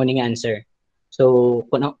tani ang amuning answer. So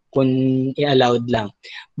kung i-allowed lang,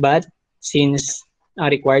 but since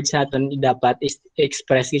ang required sa aton dapat is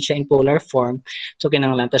express siya in polar form, so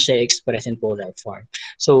kinahanglan ta siya express in polar form.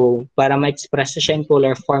 So para ma-express siya in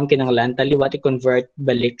polar form, kinahanglan ta liwat i-convert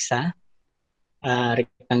balik sa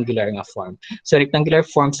rectangular nga form. So rectangular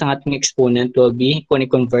form sa ating exponent will be, kung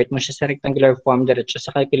i-convert mo siya sa rectangular form diretso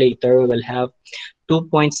sa calculator, we will have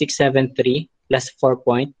 2.673 plus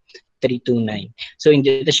 4.329. So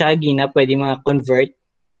hindi siya gina pwede ma-convert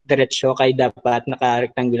diretso kay dapat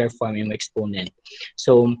naka-rectangular form yung exponent.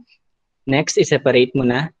 So, next, i-separate mo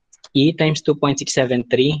na. E times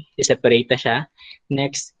 2.673, i-separate na siya.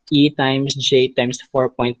 Next, E times J times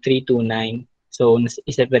 4.329. So,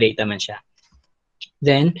 i-separate naman siya.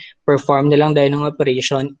 Then, perform na lang dahil ng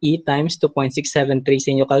operation, E times 2.673 sa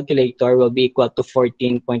inyong calculator will be equal to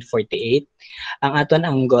 14.48. Ang aton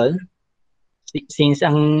angle, since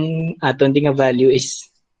ang aton ding value is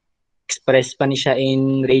express pa ni siya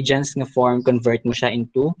in radians nga form, convert mo siya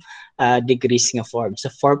into degrees nga form.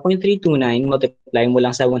 So 4.329 multiply mo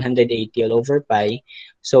lang sa 180 all over pi.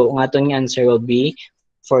 So ang aton answer will be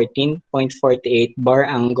 14.48 bar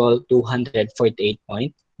angle 248.03.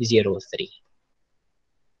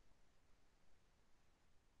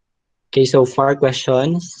 Okay, so 4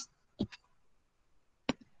 questions.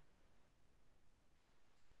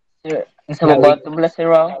 Sir, ang sa baba pala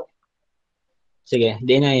Sir Raul, Sige,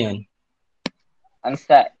 di na yun. ang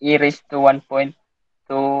sa e raised to 1.21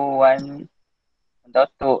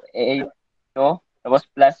 to 8 tapos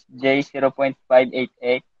plus j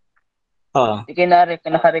 0.588. Oo. Di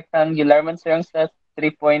naka-rectangular man sir ang sa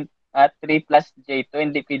 3 plus j2,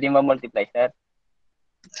 hindi pwede ma-multiply sir.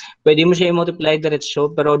 Pwede mo siya i-multiply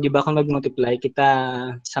diretso, pero di ba kung mag-multiply kita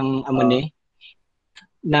sang amone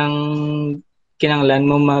ng kinanglan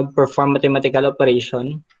mo mag-perform mathematical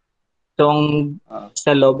operation. So, ang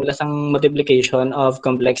sa loob wala sang multiplication of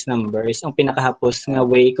complex numbers, ang pinakahapos nga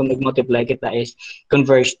way kung mag-multiply kita is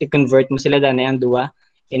i-convert mo sila dani ang duwa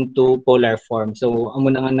into polar form. So,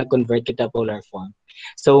 amo na nga nag-convert kita polar form.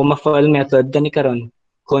 So, ma-fall method gani karon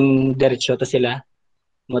kung diretso ta sila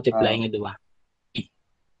multiply nga duwa.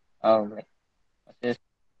 Okay.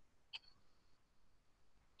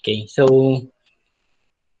 Okay, so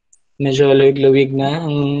medyo luwig-luwig na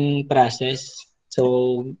ang process.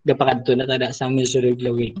 So, gapakadto na tada sa medyo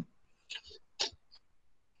luwig-luwig.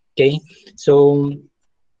 Okay, so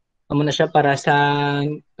amo na siya para sa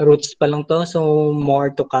roots pa lang to. So,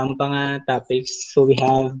 more to come pa nga topics. So, we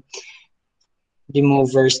have the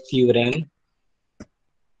Moivres theorem.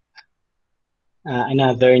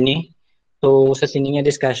 Another ni. So, sa sininga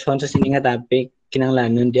discussion, sa sininga topic,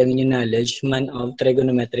 kinanglanon di ang inyong knowledge man of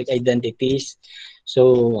trigonometric identities.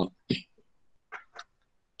 So,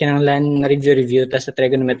 kinanglan review ta sa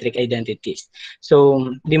trigonometric identities. So,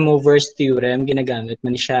 the Moivres theorem, ginagamit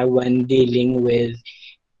man siya when dealing with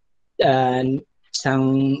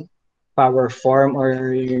isang power form or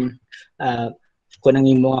kung ang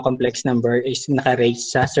imong complex number is naka-raise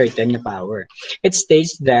sa certain power. It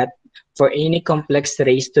states that for any complex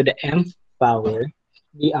raised to the mth power,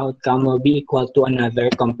 the outcome will be equal to another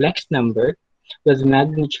complex number with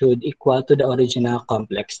magnitude equal to the original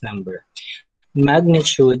complex number.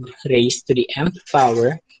 Magnitude raised to the mth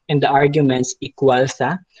power and the arguments equal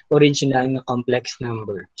sa original nga complex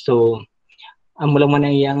number. So, ang mula man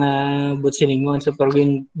iyang butsilingon. So, pero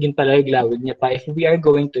yun pala yung niya pa. If we are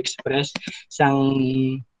going to express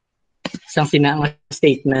sang sinang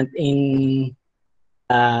statement in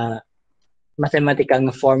mathematical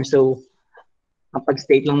nga form, so, ang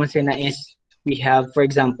pag-state lang man sina is, we have, for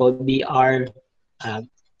example, BR,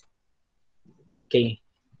 okay,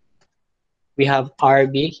 we have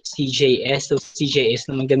RB, CJS, so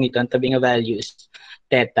CJS naman gamiton, tabi nga values,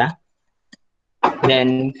 theta,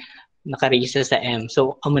 then, nakarisa sa M.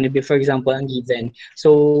 So, I'm gonna be, for example, ang given.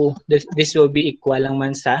 So, this will be equal lang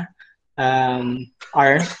man sa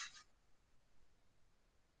R.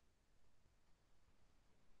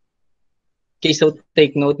 Okay, so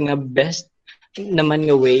take note nga best naman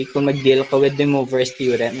nga way kung mag-deal ka with the Moivres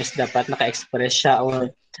theorem is dapat naka-express siya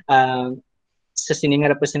or sa sining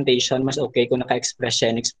representation, mas okay kung naka-express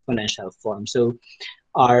siya in exponential form. So,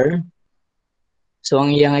 R. So,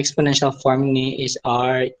 ang iyang exponential form ni is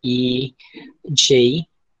R, E, J,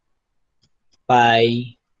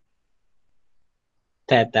 pi,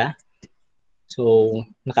 theta. So,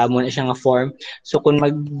 nakamo na siya nga form. So, kung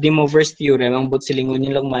mag-de Moivres theorem, ang butsilingon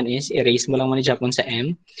niyo lang man is, erase mo lang man Japon sa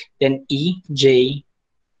M, then E, J,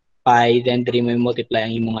 pi, then 3 mo multiply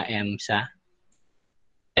ang imong M sa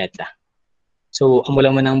theta. So, amo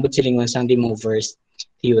lang man ang butsilingon sa de Moivres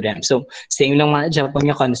theorem. So, same lang man Japon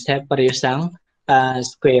nga concept, pareho sang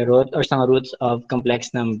square root or sang roots of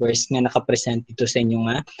complex numbers nga nakapresent dito sa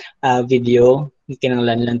inyong video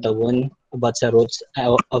kinanglan lang tawon about sa roots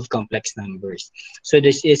of complex numbers. So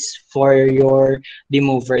this is for your de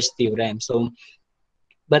Moivres theorem. So,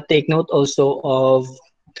 but take note also of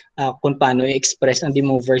kung paano i-express ang de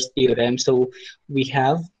Moivres theorem. So we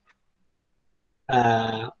have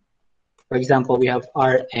for example, we have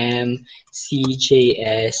Rm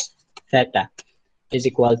CJS theta is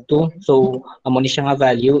equal to, so amo ni siya nga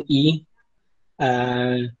value E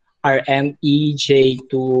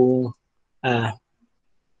RMEJ2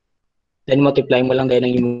 then multiply mo lang dahil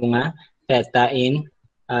ang imo nga theta in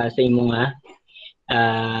sa imo nga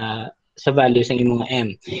sa value sa imo nga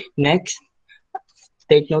m. Next,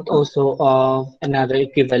 take note also of another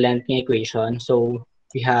equivalent equation. So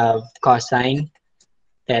we have cosine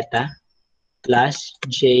theta plus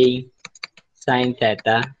j sine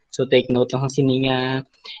theta. So take note lang sini nga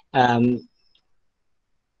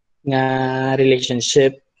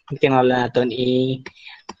relationship kinahanglan naton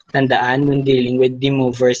tandaan when dealing with the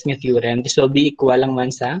Moivres nga theorem. This will be equal lang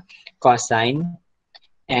man sa cosine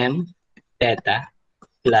m theta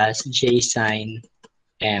plus j sine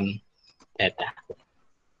m theta.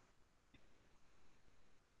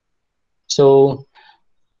 So,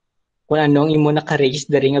 kung anong imo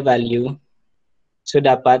naka-raise dari nga value, so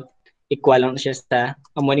dapat equal lang siya sa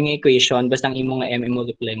amo nga equation basta ang imo nga m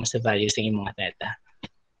i-multiply mo sa value sa imo nga theta.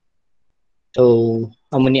 So,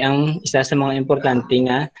 amo ni ang isa sa mga importante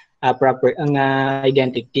nga proper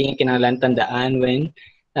identity nga kinahanglan tandaan when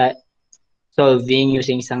solving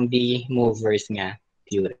using isang the Moivres nga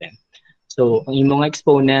theorem. So, ang imo nga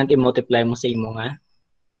exponent i-multiply mo sa imo nga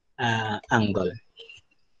angle.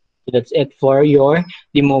 So that's it for your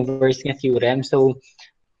the Moivres nga theorem. So,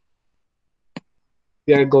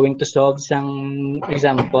 we are going to solve some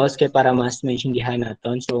examples kay para mas maintindihan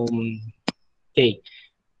naton. So, okay.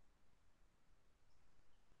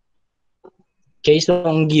 Okay, so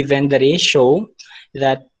ang given the ratio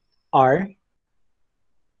that r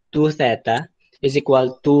 2 theta is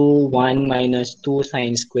equal to 1 minus 2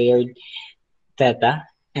 sine squared theta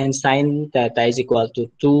and sine theta is equal to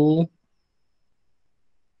 2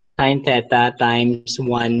 sine theta times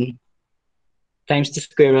 1 times the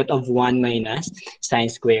square root of 1 minus sine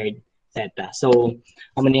squared theta. So,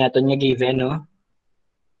 amo ni aton nga given, no?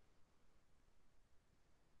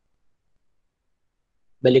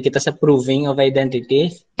 Balik kita sa proving of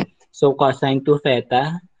identities. So, cosine 2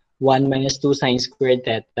 theta, 1 minus 2 sine squared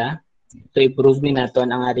theta. So, i-prove ni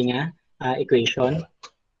naton ang ating equation.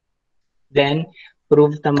 Then,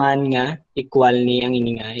 prove taman nga equal ni ang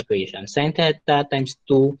ining equation. Sine theta times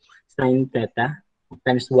 2 sine theta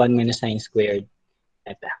times 1 minus sine squared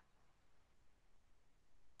theta.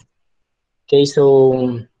 Okay,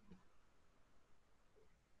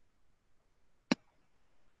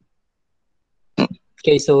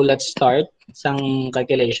 so let's start sang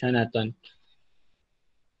calculation naton.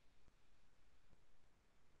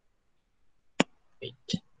 Wait.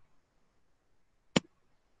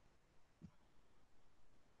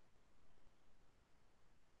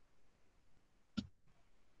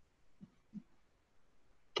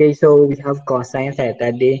 Okay, so we have cosine theta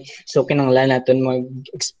di. So kinahanglan naton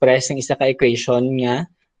mag-express ng isa ka equation nga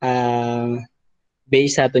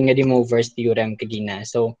based sa aton nga di Moivres theorem kagina.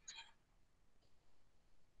 So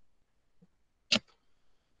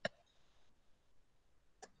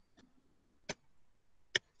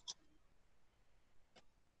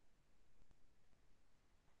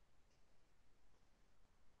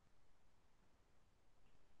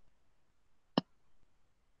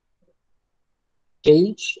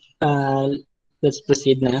okay, let's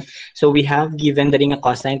proceed na. So we have given the ring nga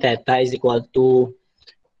cosine theta is equal to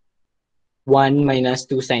 1 minus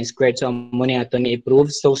 2 sine squared. So amo ni aton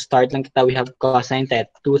i-prove. So start lang kita, we have cosine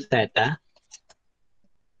theta 2 theta.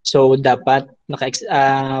 So dapat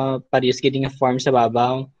naka-produce gid nga form sa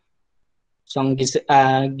babaw. So ang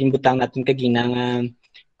ginbutang natin kagina nga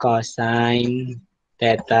cosine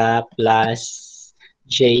theta plus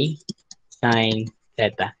j sine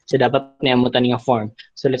theta. So dapat niamutan nga form.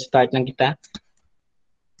 So let's start lang kita.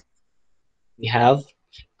 We have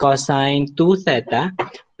cosine 2 theta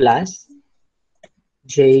plus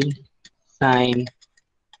j sine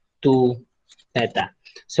 2 theta.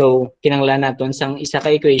 So kinahanglan naton sang isa ka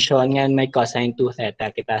equation nga may cosine 2 theta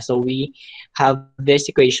kita. So we have this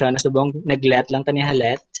equation subong naglet lang tani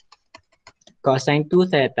halet cosine 2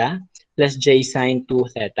 theta plus j sine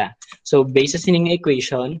 2 theta. So based sa sining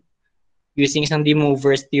equation using isang de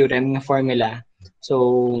Moivres theorem nga formula.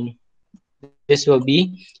 So this will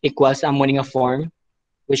be equals amo nga form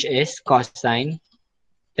which is cosine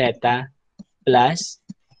theta plus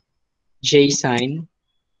j sine.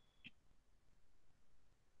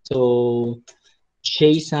 So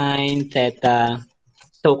j sine theta.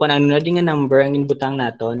 So kung ano na din nga number ang inbutang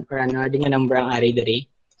naton or ano na din nga number ang ari diri,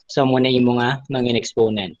 so mo na imo nga mga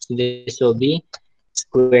exponent. So this will be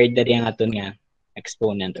squared diri ang aton nga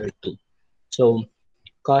exponent or 2. So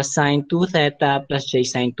cosine 2 theta plus j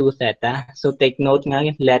sine 2 theta. So take note nga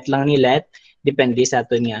let lang ni let depende sa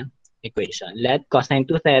aton nga equation. Let cosine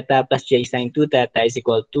 2 theta plus j sine 2 theta is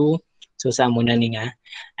equal to, so sa mo na ni nga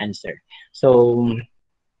answer. So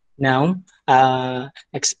Now,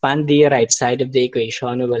 expand the right side of the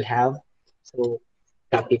equation. We will have, so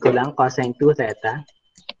copy ko lang, cosine 2 theta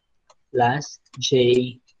plus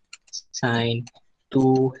j sine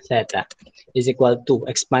 2 theta is equal to,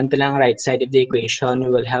 expand to lang right side of the equation,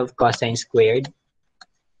 we will have cosine squared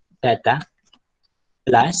theta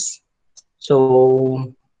plus,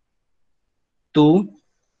 so 2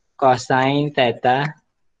 cosine theta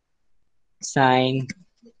sine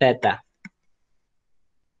theta,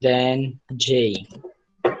 then j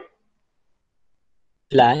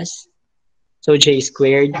plus, so j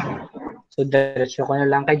squared, so diretso ko na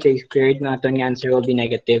lang kay j squared, na aton nga answer will be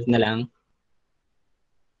negative na lang,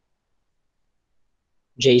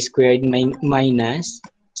 j squared minus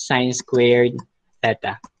sine squared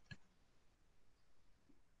theta.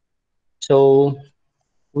 So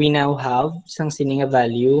we now have isang sininga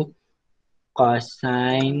value,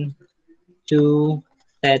 cosine 2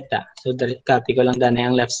 theta. So copy ko lang dana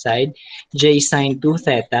ang left side, j sine 2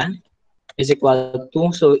 theta is equal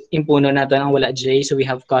to, so impuno natin ang wala j, so we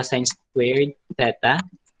have cosine squared theta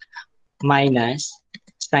minus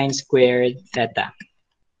sine squared theta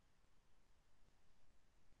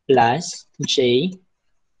plus j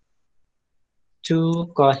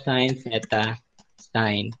 2 cosine theta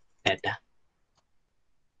sine theta.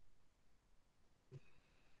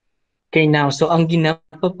 Okay, now, so ang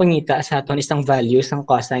ginapapangita sa aton isang value sang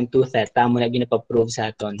cosine 2 theta mo na ginapaprove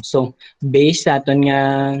sa aton. So, based sa aton nga,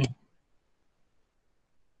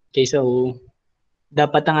 okay, so,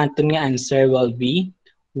 dapat ang aton nga answer will be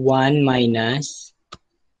 1 minus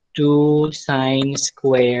 2 sine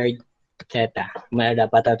squared theta. May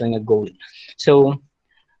dapat aton nga goal. So,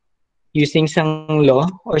 using sang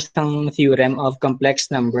law or sang theorem of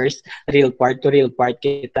complex numbers, real part to real part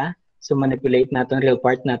kita. So, manipulate natin real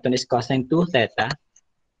part natin is cosine 2 theta.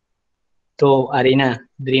 So, ari na,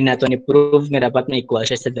 diri natin i-prove nga dapat na-equal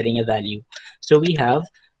siya sa diri nga value. So, we have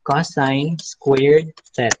cosine squared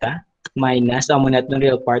theta minus, amo natin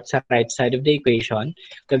real part sa right side of the equation,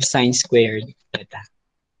 of sine squared theta.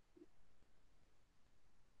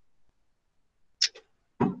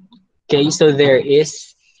 Okay, so there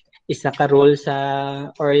is isa ka rule sa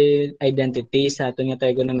or identity sa aton nga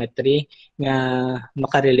trigonometry nga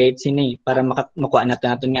makarelate sini para makuha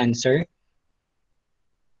natin nga answer.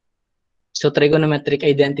 So trigonometric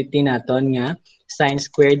identity naton nga sine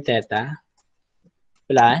squared theta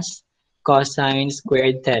plus cosine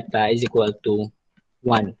squared theta is equal to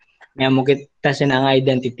 1. Nga mo kita nga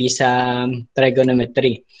identity sa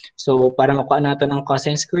trigonometry. So para makuha natin ang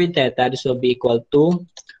cosine squared theta, this will be equal to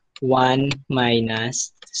 1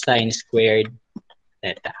 minus sine squared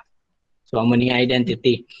theta. So, amo ni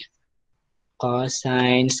identity.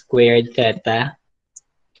 Cosine squared theta.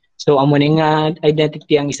 So, amo ni nga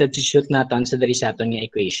identity ang i-substitute natin sa diri sa aton nga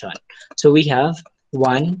equation. So, we have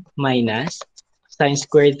 1 minus sine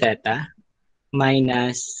squared theta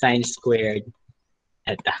minus sine squared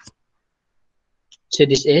theta. So,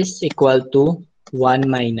 this is equal to 1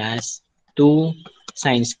 minus 2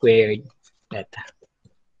 sine squared theta.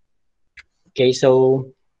 Okay,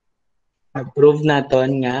 so prove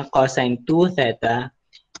natin nga cosine 2 theta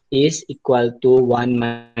is equal to 1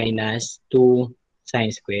 minus 2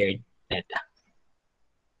 sine squared theta.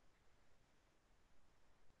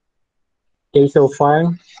 Okay, so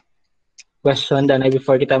far, question na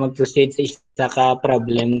before kita mag-proceed sa isa ka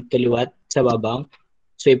problem tiliwat sa babaw.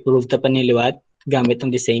 So, i-prove ta pa niliwat gamit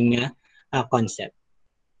ang the same nga concept.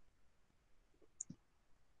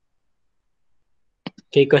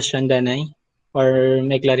 Okay, question danay? Or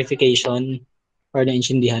may clarification or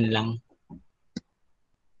naintindihan lang?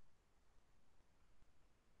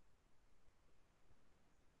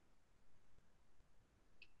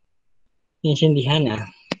 Naintindihan ah.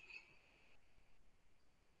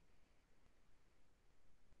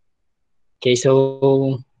 Okay,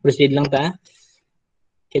 so proceed lang ta.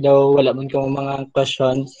 Kaya daw wala man kang mga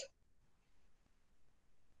questions.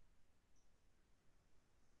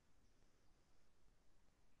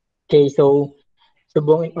 Okay, so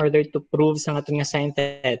subong in order to prove sa ating nga sine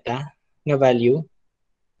theta nga value.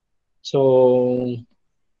 So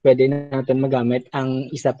pwede natin magamit ang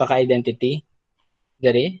isa pa ka identity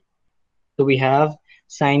dere. So we have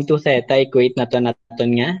sine 2 theta equate naton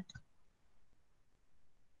nga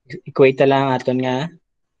equate lang aton nga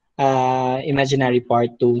imaginary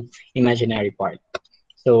part to imaginary part.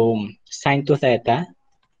 So sine 2 theta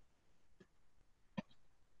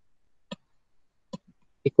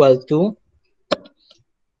equal to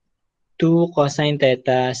 2 cosine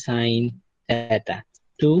theta sine theta.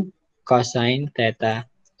 2 cosine theta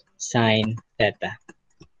sine theta.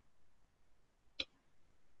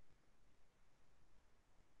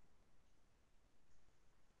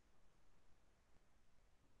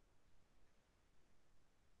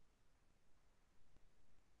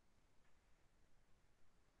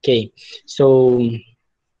 Okay. So,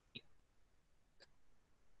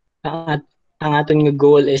 ang aton nga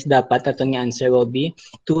goal is dapat aton nga answer will be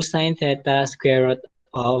 2 sine theta square root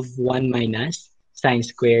of 1 minus sine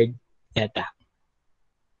squared theta.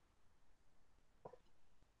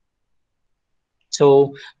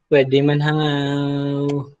 So, pwede man hang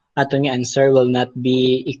aton nga answer will not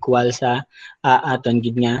be equal sa aton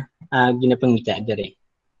gid nga ginapangita dire.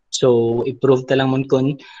 So, i-prove ta lang mun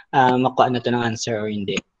kung makuha na to ng answer or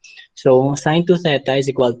hindi. So, sine 2 theta is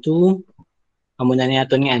equal to amo na ni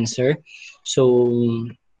aton nga answer. So,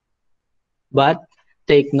 but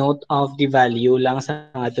take note of the value lang sa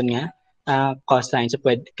aton nga cosine. So,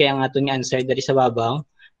 pwede, kaya ang aton nga answer dari sa babaw,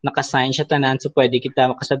 naka-sine siya tanan. So, pwede kita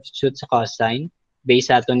makasubstitute sa cosine based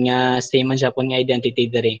sa aton nga same man siya nga identity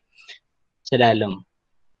dari sa dalom.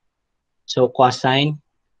 So, cosine.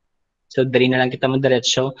 So, dari na lang kita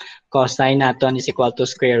madiretso. Cosine naton is equal to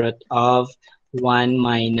square root of 1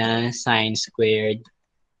 minus sine squared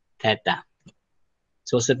theta.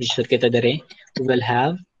 So, substitute kita dari. We will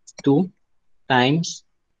have 2 times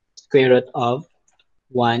square root of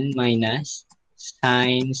 1 minus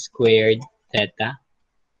sine squared theta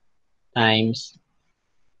times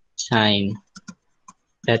sine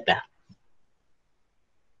theta.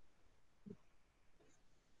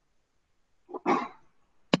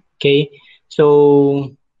 Okay,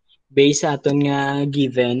 so based sa aton nga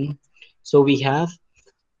given, so we have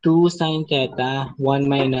 2 sine theta, 1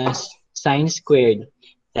 minus sine squared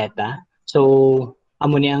theta. So,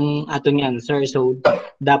 amo ni ang aton nga answer. So,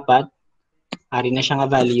 dapat, ari na siya nga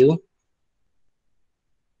value.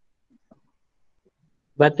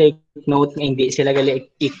 But take note nga hindi sila gali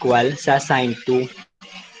equal sa sine 2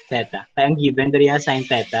 theta. Kaya ang given diri sine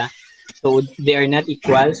theta. So, they are not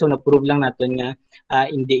equal. So, na-prove lang natin nga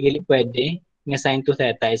hindi gali pwede nga sine 2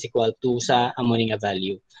 theta is equal to sa amo ni nga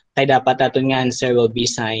value. Kaya dapat aton nga answer will be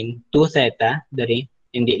sine 2 theta diri,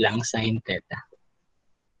 hindi lang sine theta.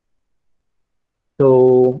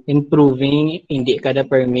 So, in proving, hindi kada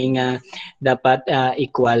permi nga dapat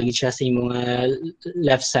equal siya sa imong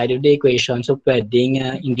left side of the equation. So, pwede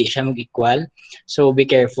nga hindi siya mag-equal. So, be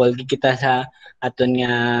careful kita sa aton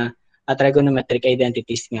nga trigonometric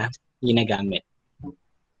identities nga ginagamit.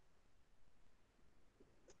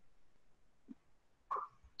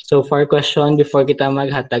 So, for question, before kita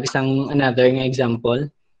maghatag sang another nga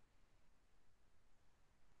example,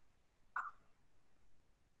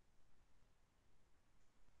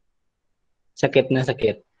 sakit na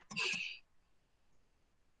sakit.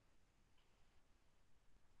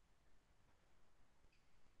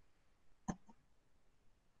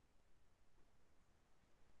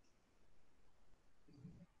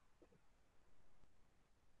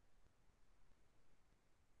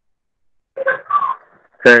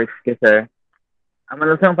 Sir, excuse sir. Ang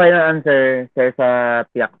malusang final answer, sir, sa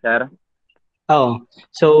piyak, sir. Oh,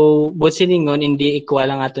 so but siningon hindi equal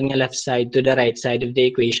ang aton nga left side to the right side of the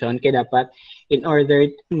equation kay dapat in order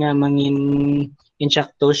nga mangin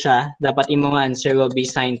insakto siya dapat imong answer will be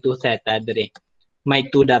sine 2 theta dire. May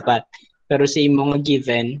 2 dapat. Pero sa imong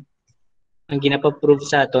given ang ginapa-prove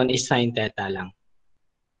sa aton is sine theta lang.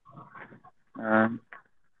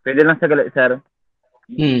 Pwede lang sa gali, sir.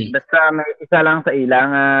 Basta may isa lang sa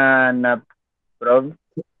ilang na prove.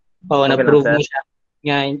 Oo, Okay na-prove lang, mo siya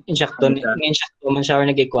nga insakto man siya or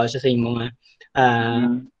nag-equal siya sa imong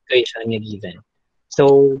equation nga given.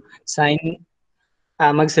 So, sine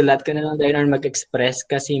magsulat ka na lang dahil or mag-express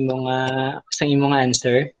kasi sa imong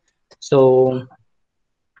answer. So,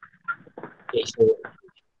 okay, so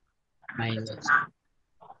minus.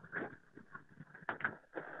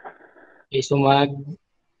 Okay, so mag-express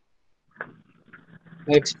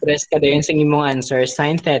ka din sa imong answer.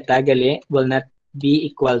 Sine theta gali will not be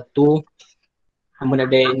equal to amo na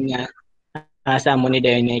din nga sa amo ni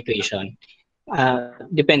dayon nga equation.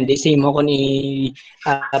 Depende sa imo kung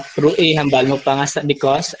ihambal mo pa nga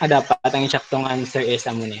because dapat ang eksaktong answer is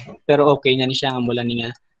amo ni. Pero okay na ni siya nga mula ni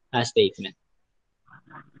nga statement.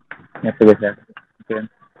 Yes, sige, sir. Okay.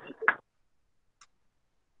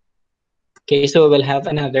 Okay, so we'll have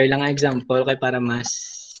another lang example kay para mas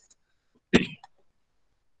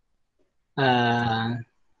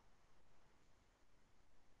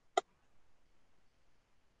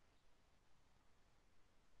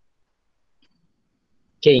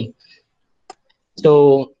okay.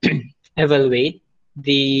 So, evaluate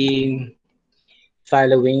the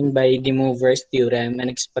following by the Moivres theorem and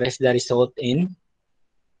express the result in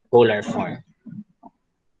polar form.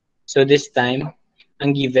 So this time,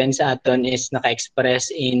 ang given sa aton is naka-express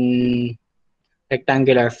in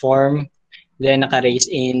rectangular form, then naka-raise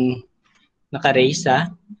sa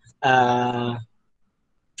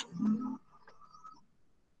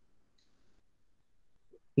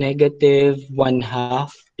negative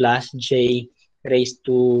 1/2 plus j raised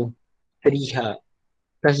to 3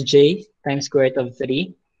 plus j times square root of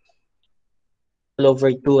 3 all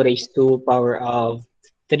over 2 raised to power of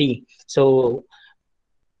 3. So,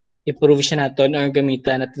 i-prove siya natin or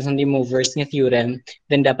gamitan natin sa Moivres nga theorem,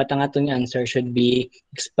 then dapat ang atong answer should be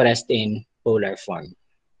expressed in polar form.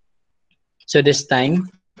 So, this time,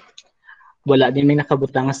 wala din may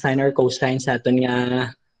nakabutang sine or cosine sa aton nga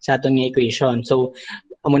equation. So,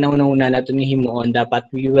 amo na una natin nga himuon, dapat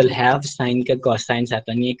we will have sine kag cosine sa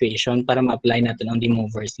aton nga equation para ma-apply natin ang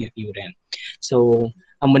Moivres nga theorem. So,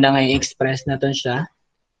 amo na nga i-express natin siya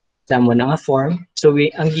sa amo na nga form. So,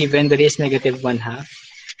 ang given there is negative 1/2.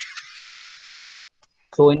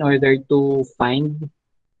 So, in order to find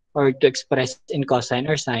or to express in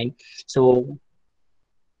cosine or sine, so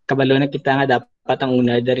kabalo na kita nga dapat ang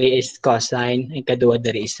una diri is cosine, ang kadua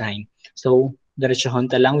diri is sine. So,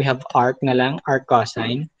 diretsyohon ta lang, we have arc na lang, arc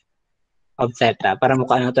cosine of theta para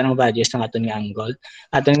mukha nato ang values ng aton nga angle.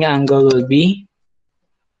 Aton nga angle will be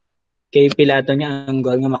kay pila aton nga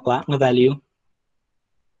angle nga makuha nga value,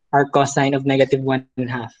 arc cosine of negative 1/2.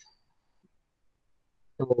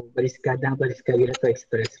 So, baliskada to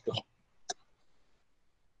express ko.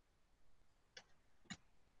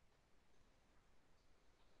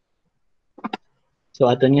 So,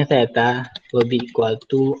 aton nga theta will be equal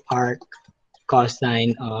to arc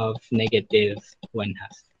cosine of negative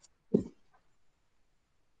 1/2.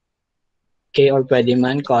 Okay, or pwede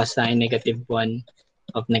man cosine negative 1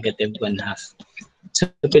 of negative 1/2. So,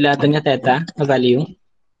 pila aton nga theta, a value?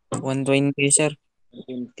 120, sir.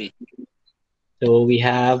 20. So, we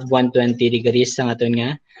have 120 degrees ang aton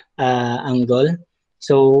nga angle.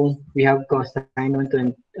 So, we have cosine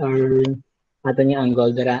 120 or aton nga angle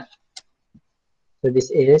dara. So, this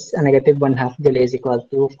is a negative 1/2 delay is equal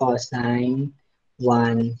to cosine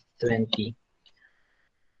 120.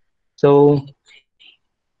 So,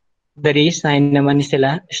 dari sine naman ni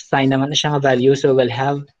sila, sine naman na siya nga value, so we'll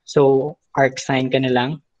have, so arc sine ka na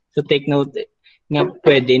lang. So, take note nga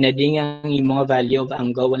pwede na din ang imong value of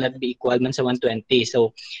angle will not be equal man sa 120.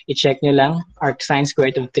 So, i-check nyo lang, arc sine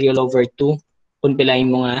square root of 3 all over 2, kung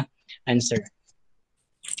pilahin mo nga answer.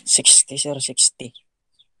 60, sir. 60.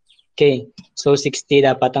 Okay, so 60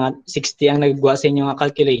 dapat ang 60 ang nagbuwa sa inyo nga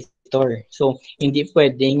calculator. So, hindi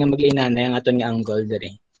pwede nga mag-inanay ang aton nga angle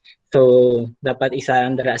diri. So, dapat isa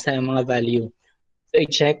ang dara sa mga value. So,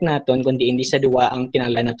 i-check natin kung hindi sa duwa ang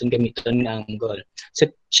kinahanglan natin gamiton nga angle. So,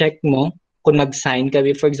 check mo kung mag-sine ka,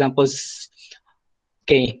 for example,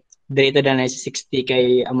 okay, dito na sa 60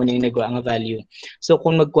 kay amo na yung nagwa nga value. So,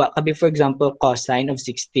 kung magkuha ka, for example, cosine of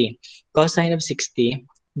 60. Cosine of 60,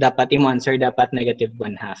 dapat yung answer dapat negative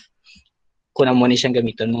 1/2. Kung amo na siyang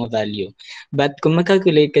gamiton mga value. But kung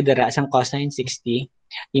mag-calculate ka dara sa cosine 60,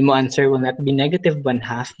 imo answer will not be negative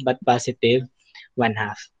 1/2 but positive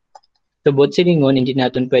 1/2. So, both silingon, hindi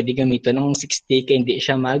natin pwede gamiton ng 60 kaya hindi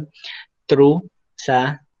siya mag-true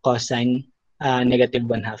sa cosine negative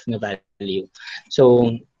 1/2 na value.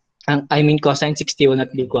 So, cosine 60 will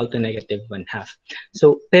not be equal to negative 1/2.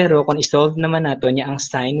 So, pero kung isolve naman nato niya ang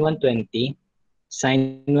sine 120,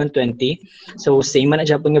 so same man na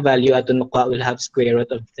Japan nga value aton makuha will have square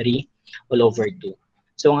root of 3 all over 2.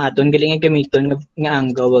 So, ang aton galing nga gamiton nga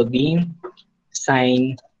angle will be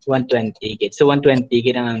sine 120 git. So 120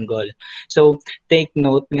 gid ang angle. So take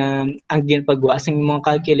note nga ang ginpagwa sa imong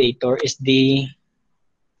calculator is the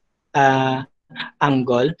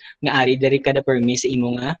angle nga ari diri kada permi sa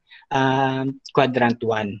imong quadrant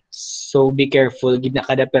 1. So be careful gid na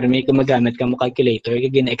kada permi kung magamit ka mo calculator kay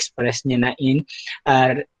gina-express niya na in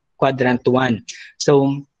quadrant 1.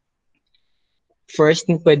 So first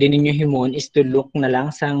nga pwede ninyo himon is to look na lang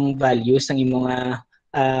sang values sang imong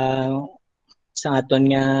sa aton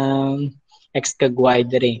nga x kag y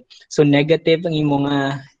diri. So negative ang imong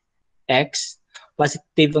x,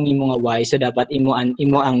 positive ang imong y. So dapat imo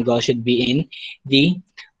angle should be in the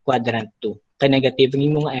quadrant 2. Kay negative ang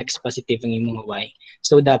imong x, positive ang imong y.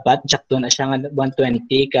 So dapat sakto na siya nga 120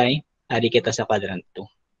 kay ari kita sa quadrant 2.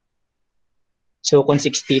 So kung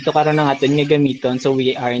 60 to karon ang aton nga gamiton, so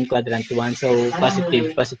we are in quadrant 1. So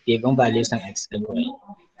positive ang values ng x kag y.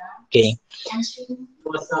 Okay.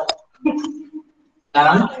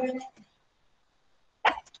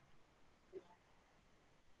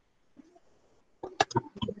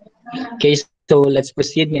 Okay, so let's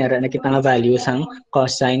proceed. Meron na kita nga values ang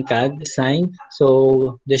cosine kag sine.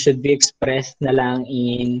 So this should be expressed na lang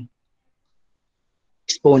in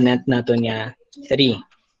exponent nato niya 3.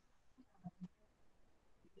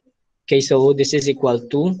 Okay, so this is equal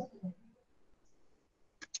to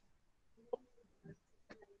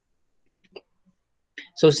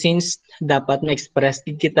So since dapat ma-express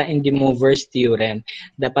kita in the Moivres theorem,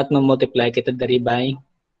 dapat ma-multiply kita dari by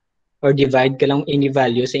or divide ka lang any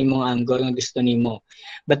value sa imong angle nga gusto nimo.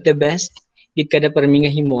 But the best gid kada parmi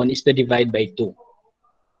nga himon is to divide by 2.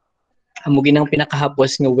 Amo ginang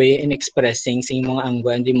pinakahapos nga way in expressing sa imong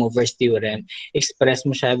angle in the Moivres theorem, express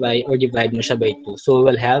mo siya by or divide mo siya by 2. So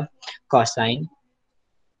we will have cosine.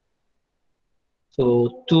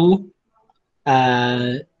 So 2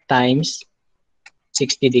 times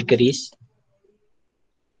 60 degrees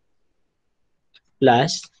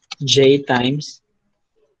plus j times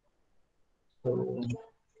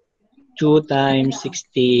 2 times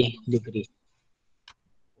 60 degrees.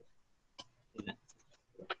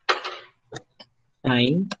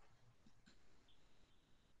 9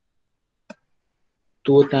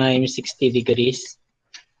 2 times 60 degrees.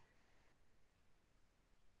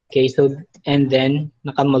 Okay, so and then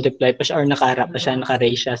naka-multiply pa siya or naka-harap pa siya,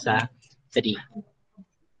 naka-raise siya sa 3.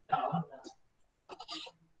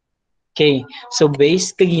 Okay, so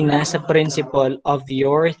based kagina sa principle of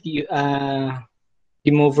your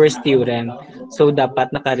de Moivres theorem, so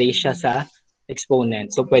dapat naka-raise siya sa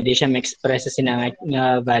exponent. So pwede siya ma-express sa sinangay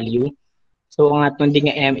nga value. So ang atong di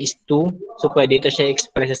nga m is 2, so pwede ito siya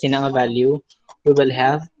express sa sinangay value. We will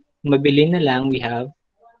have, mabili na lang, we have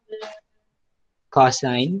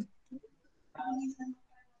cosine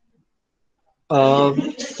of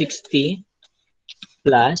 60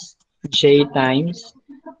 plus j times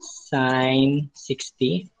sine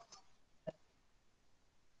 60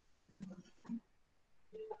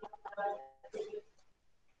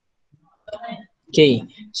 okay,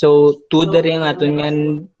 so 2 dari ang aton nga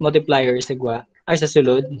multiplier sa gwa ay sa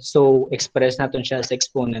sulod, so express naton siya sa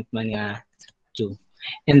exponent man nga 2.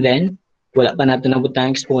 And then wala pa natin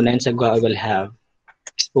nabutang exponent sa gwa, will have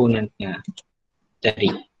exponent nga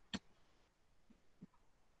 3.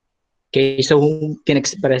 Okay, so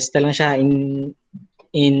kin-express ta lang siya in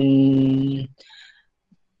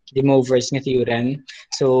de Moivres nga theorem.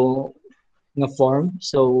 So nga form.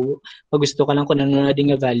 So pag gusto ka lang kung ano na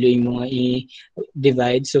din nga value mo nga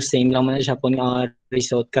i-divide, so same lang man na siya po nga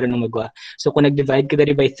result karon ng magwa. So kung nag-divide ka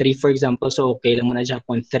dari by 3 for example, so okay lang man na siya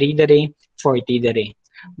po 3 dari, 40 dari.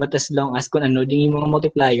 But as long as kung ano din yung mga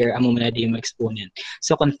multiplier, amo man na din yung exponent.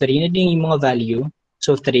 So kung 3 na din yung mga value,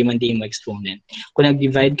 so 3 man din yung exponent. Kung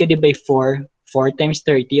nag-divide ka di by 4, 4 times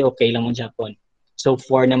 30, okay lang man siya po. So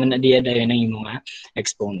 4 naman na diya dayon ng yung mga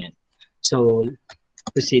exponent. So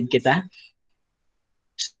proceed kita.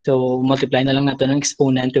 So multiply na lang natin ng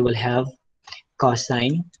exponent, we will have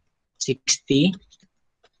cosine 60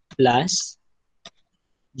 plus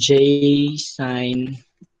j sine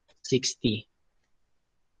 60.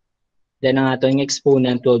 Then ang ating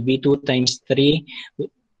exponent will be 2 times 3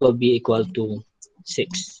 will be equal to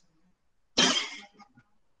 6.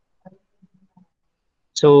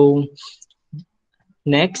 So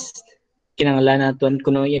next, kinahanglan naton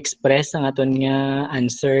kuno i-express ang aton nga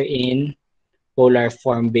answer in polar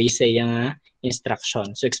form based sa iyang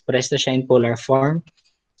instruction. So express na siya in polar form.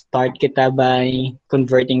 Start kita by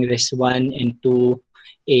converting this one into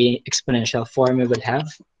a exponential form we will have.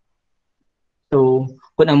 So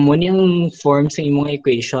kung amo niyang form sa imong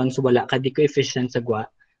equation, so wala ka di coefficient sa gwa,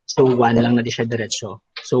 so 1 lang na di siya diretso.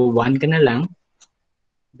 So 1 ka na lang,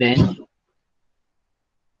 then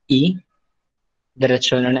e,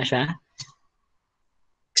 diretso na siya,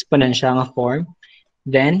 exponential nga form.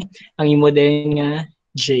 Then ang imo din nga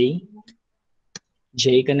j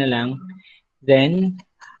ka na lang, then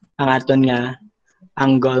ang aton nga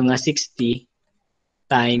angle nga 60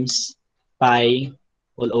 times pi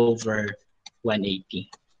all over 180.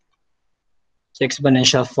 So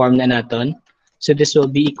exponential form na naton. So this will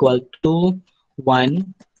be equal to 1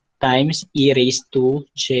 times e raised to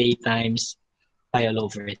j times pi all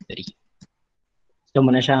over 3. So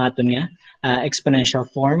muna siya ang aton nga exponential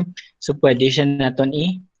form. So pwede siya naton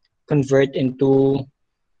i-convert into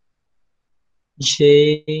j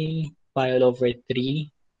pi all over 3.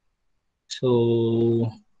 So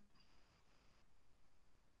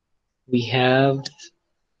we have,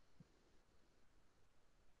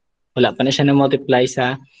 wala pa na siya na multiply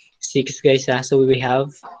sa 6 guys ha. So we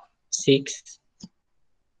have 6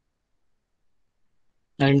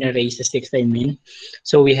 na raised to 6 I mean.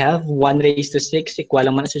 So we have 1 raised to 6 equal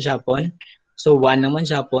naman sa Japon. So 1 naman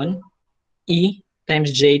Japon. E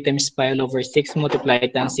times j times pi all over 6 multiply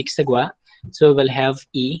ang 6 sa gwa. So we'll have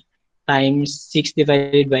e times 6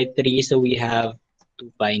 divided by 3. So we have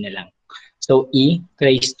 2 pi na lang. So e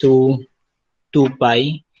raised to 2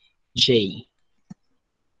 pi j.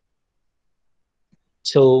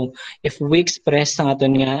 So if we express ang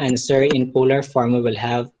aton nga answer in polar form, we will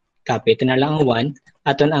have Copy. Ito na lang ang 1.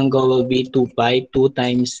 Aton angle will be 2 pi. 2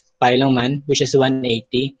 times pi lang man, which is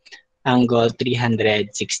 180. Angle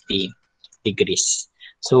 360 degrees.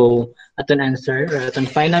 So, aton answer, or aton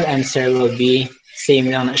final answer will be same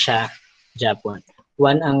lang na siya, Japon.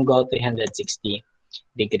 1 angle 360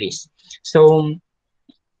 degrees. So,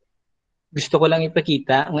 gusto ko lang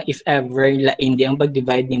ipakita nga if ever hindi ang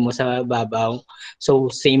pag-divide nimo sa babaw, so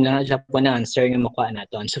same lang na Japon na answer nga makuha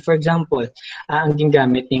naton. So for example, ang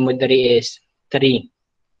gingamit nimo diri is 3.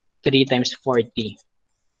 3 times 40.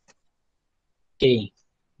 Okay.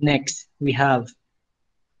 Next, we have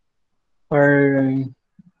or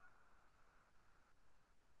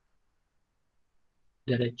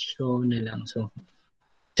diretso na lang. So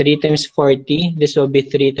 3 times 40, this will be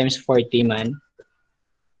 3 times 40 man.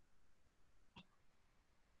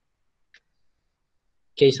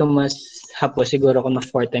 Okay, so mas hapo siguro kung mas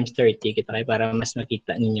 4 times 30 kita kay para mas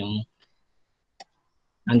makita ninyong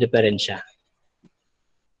ang diferensya.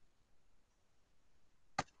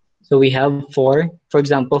 So we have 4. For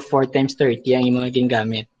example, 4 times 30 ang imong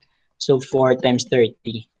gingamit. So 4 times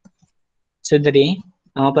 30. So diri,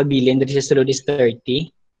 ang mapabilin diri sa sulod is 30.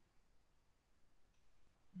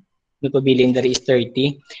 Mapabilin diri is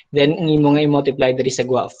 30. Then ang imong nga i-multiply diri sa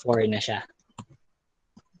gwa 4 na siya.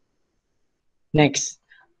 Next,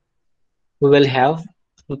 we will have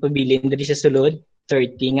mapabilin diri sa sulod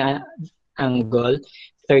 30 nga angle.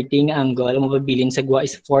 30 nga angle, ang mapabilin sa gwa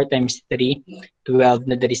is 4 times 3, 12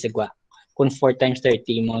 na diri sa gwa. Kung 4 times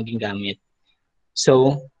 30 mo gingamit.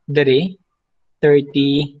 So, diri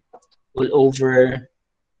 30 all over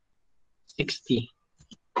 60.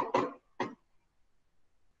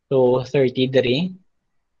 So 30 diri.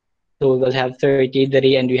 So we will have 30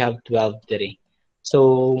 diri and we have 12 diri.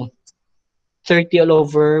 So 30 all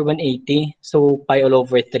over 180. So pi all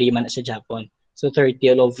over 3 man sa Japon. So 30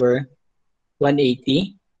 all over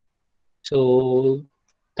 180. So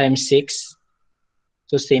times 6.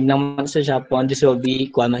 So same naman sa Japon. This will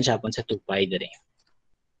be equal man Japon sa 2 pi diri.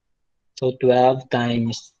 So 12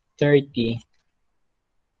 times 30.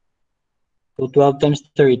 So 12 times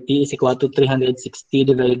 30 is equal to 360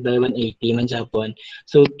 divided by 180 man Japon.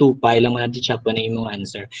 So 2 pi lang man di Japon na imong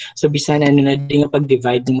answer. So bisan ano na din nga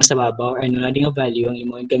pag-divide mo sa babaw or ano na din nga value ang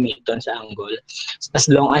imong gamiton sa angle. As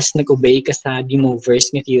long as nag-obey ka sa the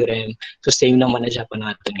Moivres nga theorem, so same lang man na Japon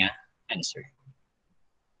nato nga answer.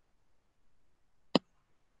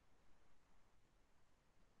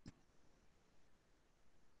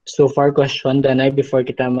 So far question danay before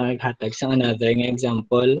kita maghatag sa another nga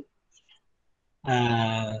example.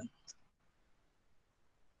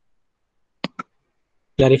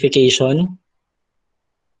 Clarification.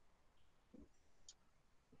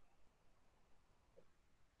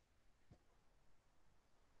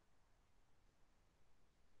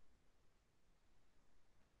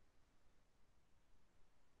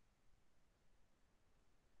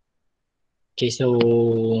 Okay, so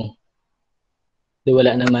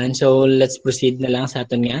wala naman. So let's proceed na lang sa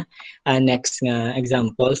aton nga next nga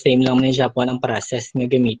example. Same lang ni Japon ang process nga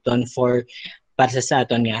gamiton for para sa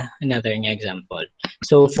aton nga another nga example.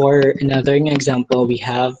 So for another nga example, we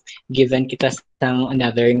have given kita sang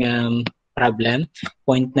another nga problem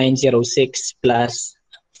 0.906 plus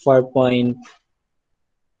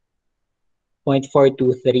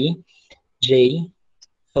 4.423 J.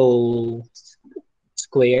 So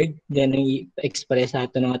squared, then i-express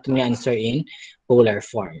ato ng atong answer in polar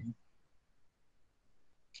form.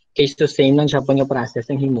 Okay, so same lang siya po nga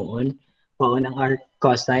process ng himuon. Paon ang arc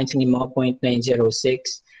cosine sa mga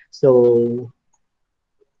 0.906. So,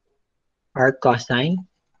 arc cosine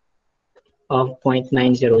of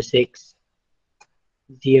 0.906,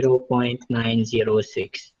 0.906.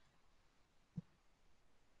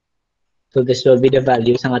 So, this will be the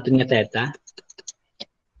value sa aton nga theta.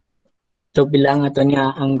 So, bilang aton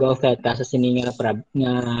nga angle theta sa sining nga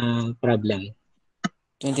problem.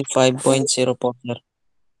 25.04, sir.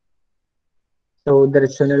 So,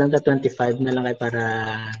 diretso na lang ka 25 na lang kay para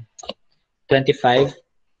 25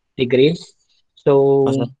 degrees. So,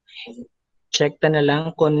 check ta na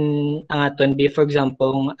lang kung ang aton be, for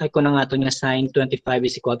example, ay kung ang aton nga sine 25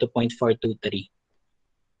 is equal to 0.423.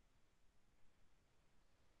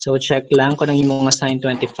 So, check lang kung ang imong nga sine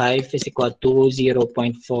 25 is equal to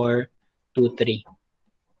 0.423.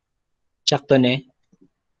 Check to ne.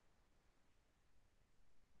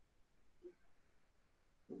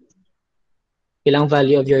 Ilang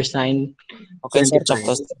value of your sine? Okay,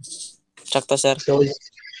 25. sir. Check to, sir. So,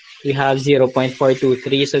 we have 0.423.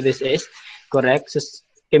 So, this is correct. So,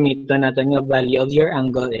 gamito natin yung value of your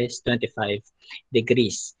angle is 25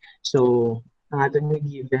 degrees. So, ang ating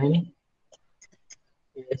given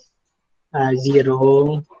is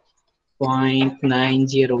 0.423 0.906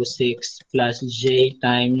 plus j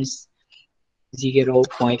times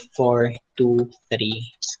 0.423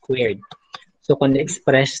 squared. So kung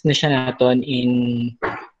na-express na siya natin in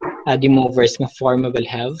the Moivres nga form, we will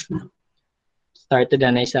have started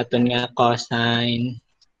na sa aton nga cosine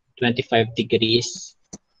 25 degrees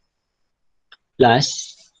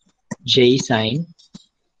plus j sine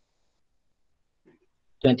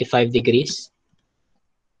 25 degrees.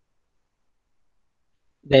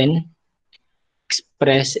 Then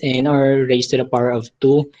express in or raised to the power of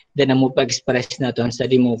 2, then ang mo pa-express natin sa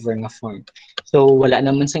remover nga form. So, wala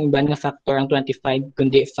naman sa iba nga factor ang 25,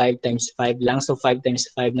 kundi 5 times 5 lang. So, 5 times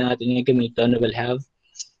 5 na natin yung gamiton, we'll have,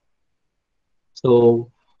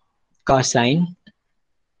 so, cosine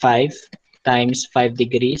 5 times 5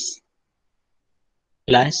 degrees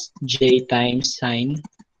plus j times sine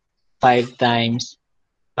 5 times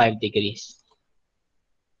 5 degrees.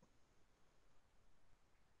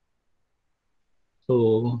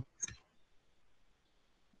 So,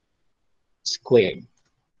 squared.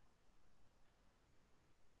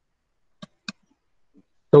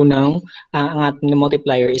 So now, ang ating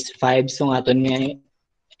multiplier is 5. So ang ating nga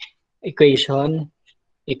equation,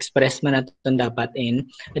 express man natin dapat in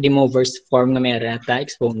the Moivres form na meron nata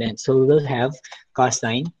exponent. So we will have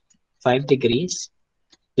cosine 5 degrees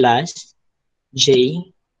plus j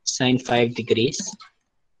sine 5 degrees.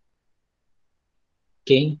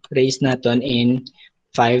 Okay, raise natin in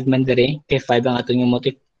 5 man dire. Okay, 5 ang ating yung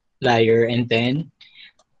multiplier and then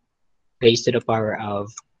raise to the power of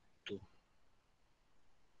 2.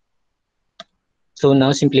 So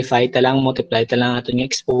now simplify talang, multiply talang ato yung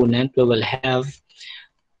exponent. We will have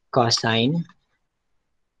cosine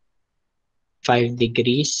 5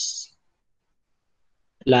 degrees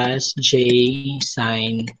plus j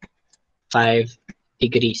sine 5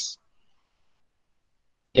 degrees.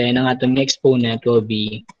 Then ang atong exponent will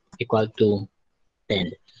be equal to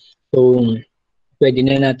 10. So pwede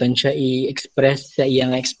na natin siya i-express sa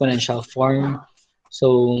iyang exponential form. So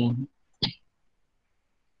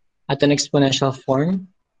atong exponential form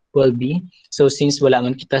will be, so since wala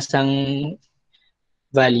man kita sang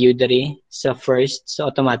value diri sa first, so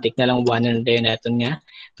automatic na lang 1 na rin natin nga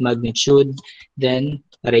magnitude, then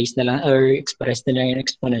raise na lang or express na lang yung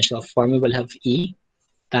exponential form. We will have e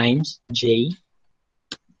times j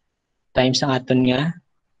times ang aton nga,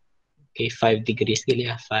 okay, 5 degrees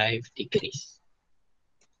gali, 5 degrees.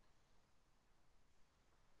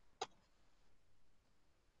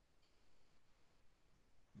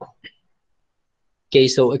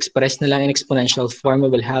 Okay, so express na lang in exponential form.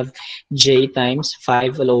 We will have j times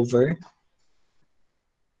 5 all over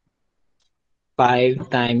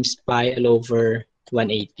 5 times pi all over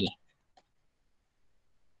 180.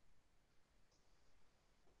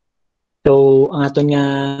 So, ang aton nga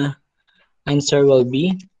answer will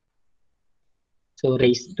be, so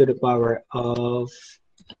raised to the power of,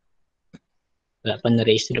 wala pa na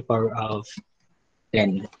raised to the power of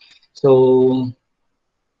 10. So,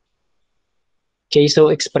 okay, so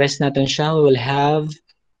express natin siya. We will have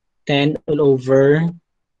 10 all over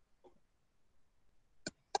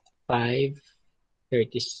 5,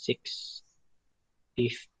 36,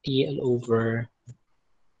 50 all over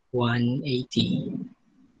 180.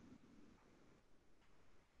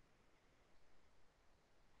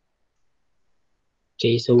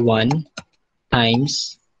 Okay, so 1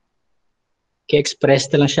 times, okay, express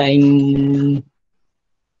na lang siya in,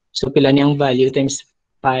 so pila niyang value times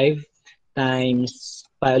 5 times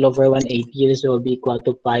pi all over 180. This will be equal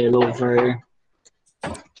to pi all over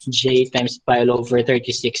j times pi all over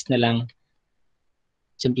 36 na lang.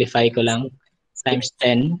 Simplify ko lang. Times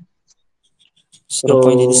 10. 0.86.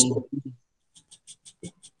 So,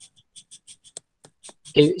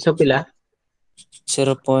 okay, so pila?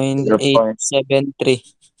 0.873.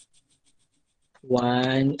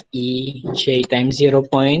 1 e j times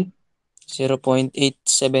 0.873.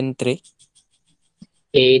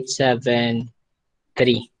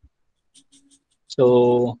 0.873. So,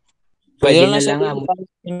 Pwede pwede lang na na sir, lang ang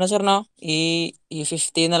yun na sir, no?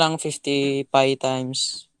 I-50 na lang, 50 pi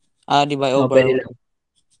times, divide no, over.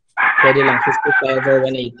 pwede lang 55 over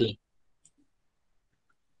 180.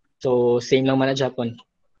 So, same lang man na Japan.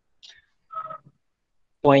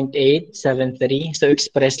 0.873. So,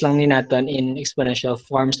 express lang ni natin in exponential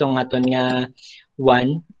form. So, ang aton nga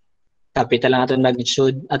 1, capital lang aton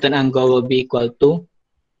magnitude. Aton angle will be equal to,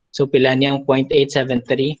 so, pila niyang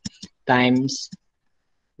 0.873 times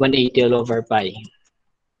 180 all over pi.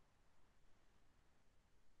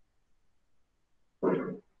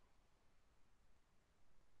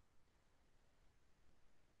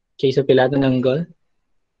 Okay, so pila aton angle? .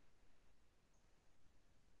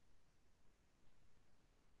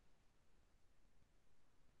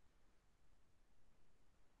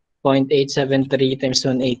 0.873 times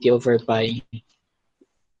 180 over pi.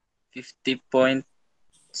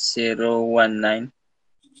 50.019.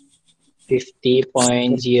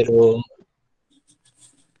 50.002.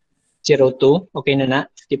 Okay na?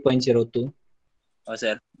 50.02. O,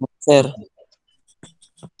 sir. Sir.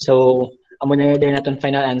 So, amo na din natin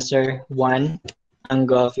final answer, 1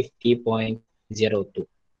 hanggang 50.02.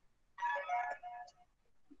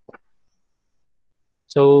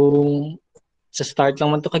 So, sa start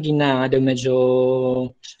lang man to kagina, medyo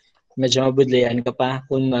mabudlayan ka pa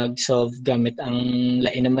kung mag-solve gamit ang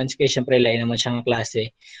lain naman, kaya syempre lain naman siyang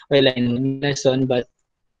klase o lain naman lesson, but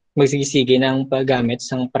magsigisige ng paggamit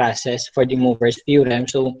sang process for the Moivres theorem.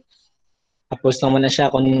 So, tapos naman na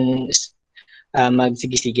siya kung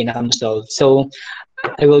magsigisige na kami solve. So,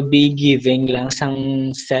 I will be giving lang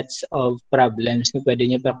some sets of problems na pwede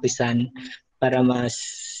niyo praktisan para mas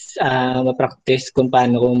ma-practice kung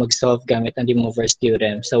paano ko mag-solve gamit ang De Moivre's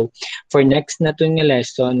theorem. So, for next na ito nga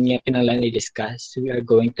lesson, nga kinahanglan i-discuss, we are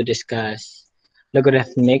going to discuss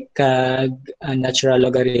logarithmic natural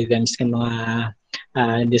logarithms ng mga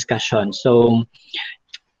discussion. So,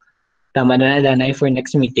 tama na danay for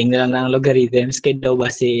next meeting na lang ng logarithms kay daw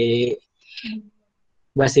base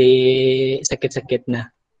sakit-sakit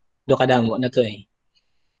na. Do kadamo na to eh.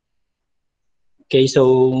 Okay,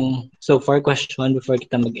 so for question before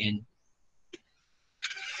kita mag-end.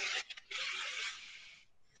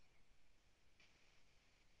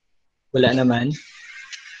 Wala naman.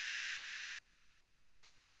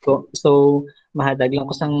 So mahadag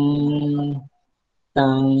lang ko sang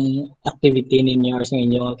activity ninyo or sa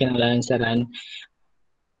inyo kinahanglan saran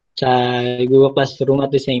sa Google Classroom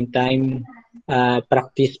at the same time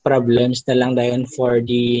practice problems na lang dayon for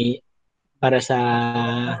the para sa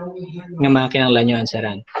nga mga kinahanglan nyo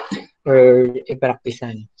ansaran or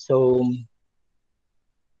i-practicean. So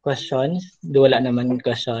questions? Wala naman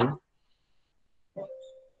question.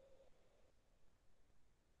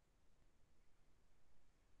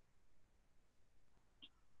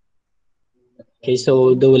 Okay,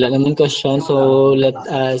 so wala naman question. So let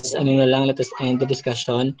us end the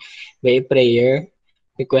discussion by a prayer.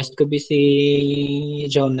 Request ko be si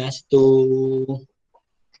Jonas to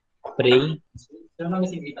pray.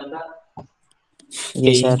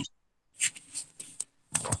 Yes, sir.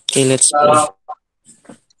 Okay, let's pray.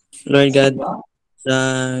 Lord God, sa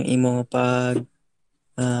imo pag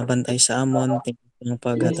bantay sa amon, thank you sa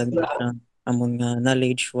paghatag sa amon nga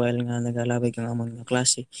knowledge while nga nagalabay kang amon nga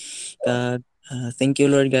klase. Kag thank you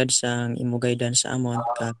Lord God sa imo guidance sa amon.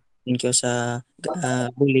 Kag thank you sa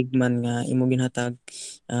bulig man nga imo ginhatag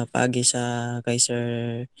paagi sa kay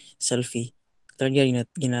Sir Selfie. Lord God,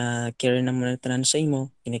 gina-carry namon ang tanan sa imo,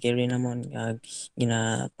 gina-carry namon, kag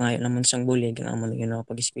ginapangayo namon sang bulig ang amon Ginoo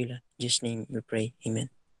pag-eskwela. In Jesus name we pray. Amen.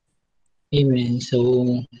 Amen. So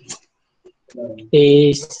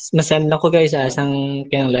masend lang ko guys asang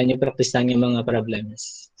kinahanglan nyo practicean yung mga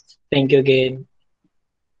problems. Thank you again.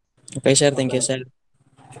 Okay, sir. Thank you, sir.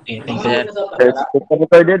 Okay, thank you.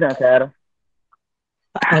 Recorded na, sir.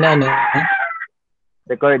 Ano?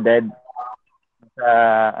 Recorded. Sa,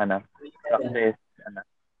 practice,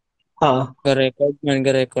 Oo. Ga-record.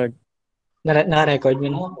 Naka-record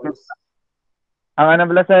mo. Ang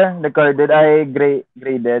pala, sir, recorded ay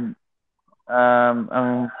graded.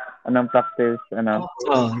 Ang practice,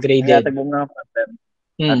 Graded. Nagtatag mo ng problem.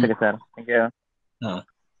 Sige, sir. Thank you.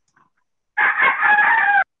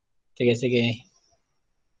 Sige.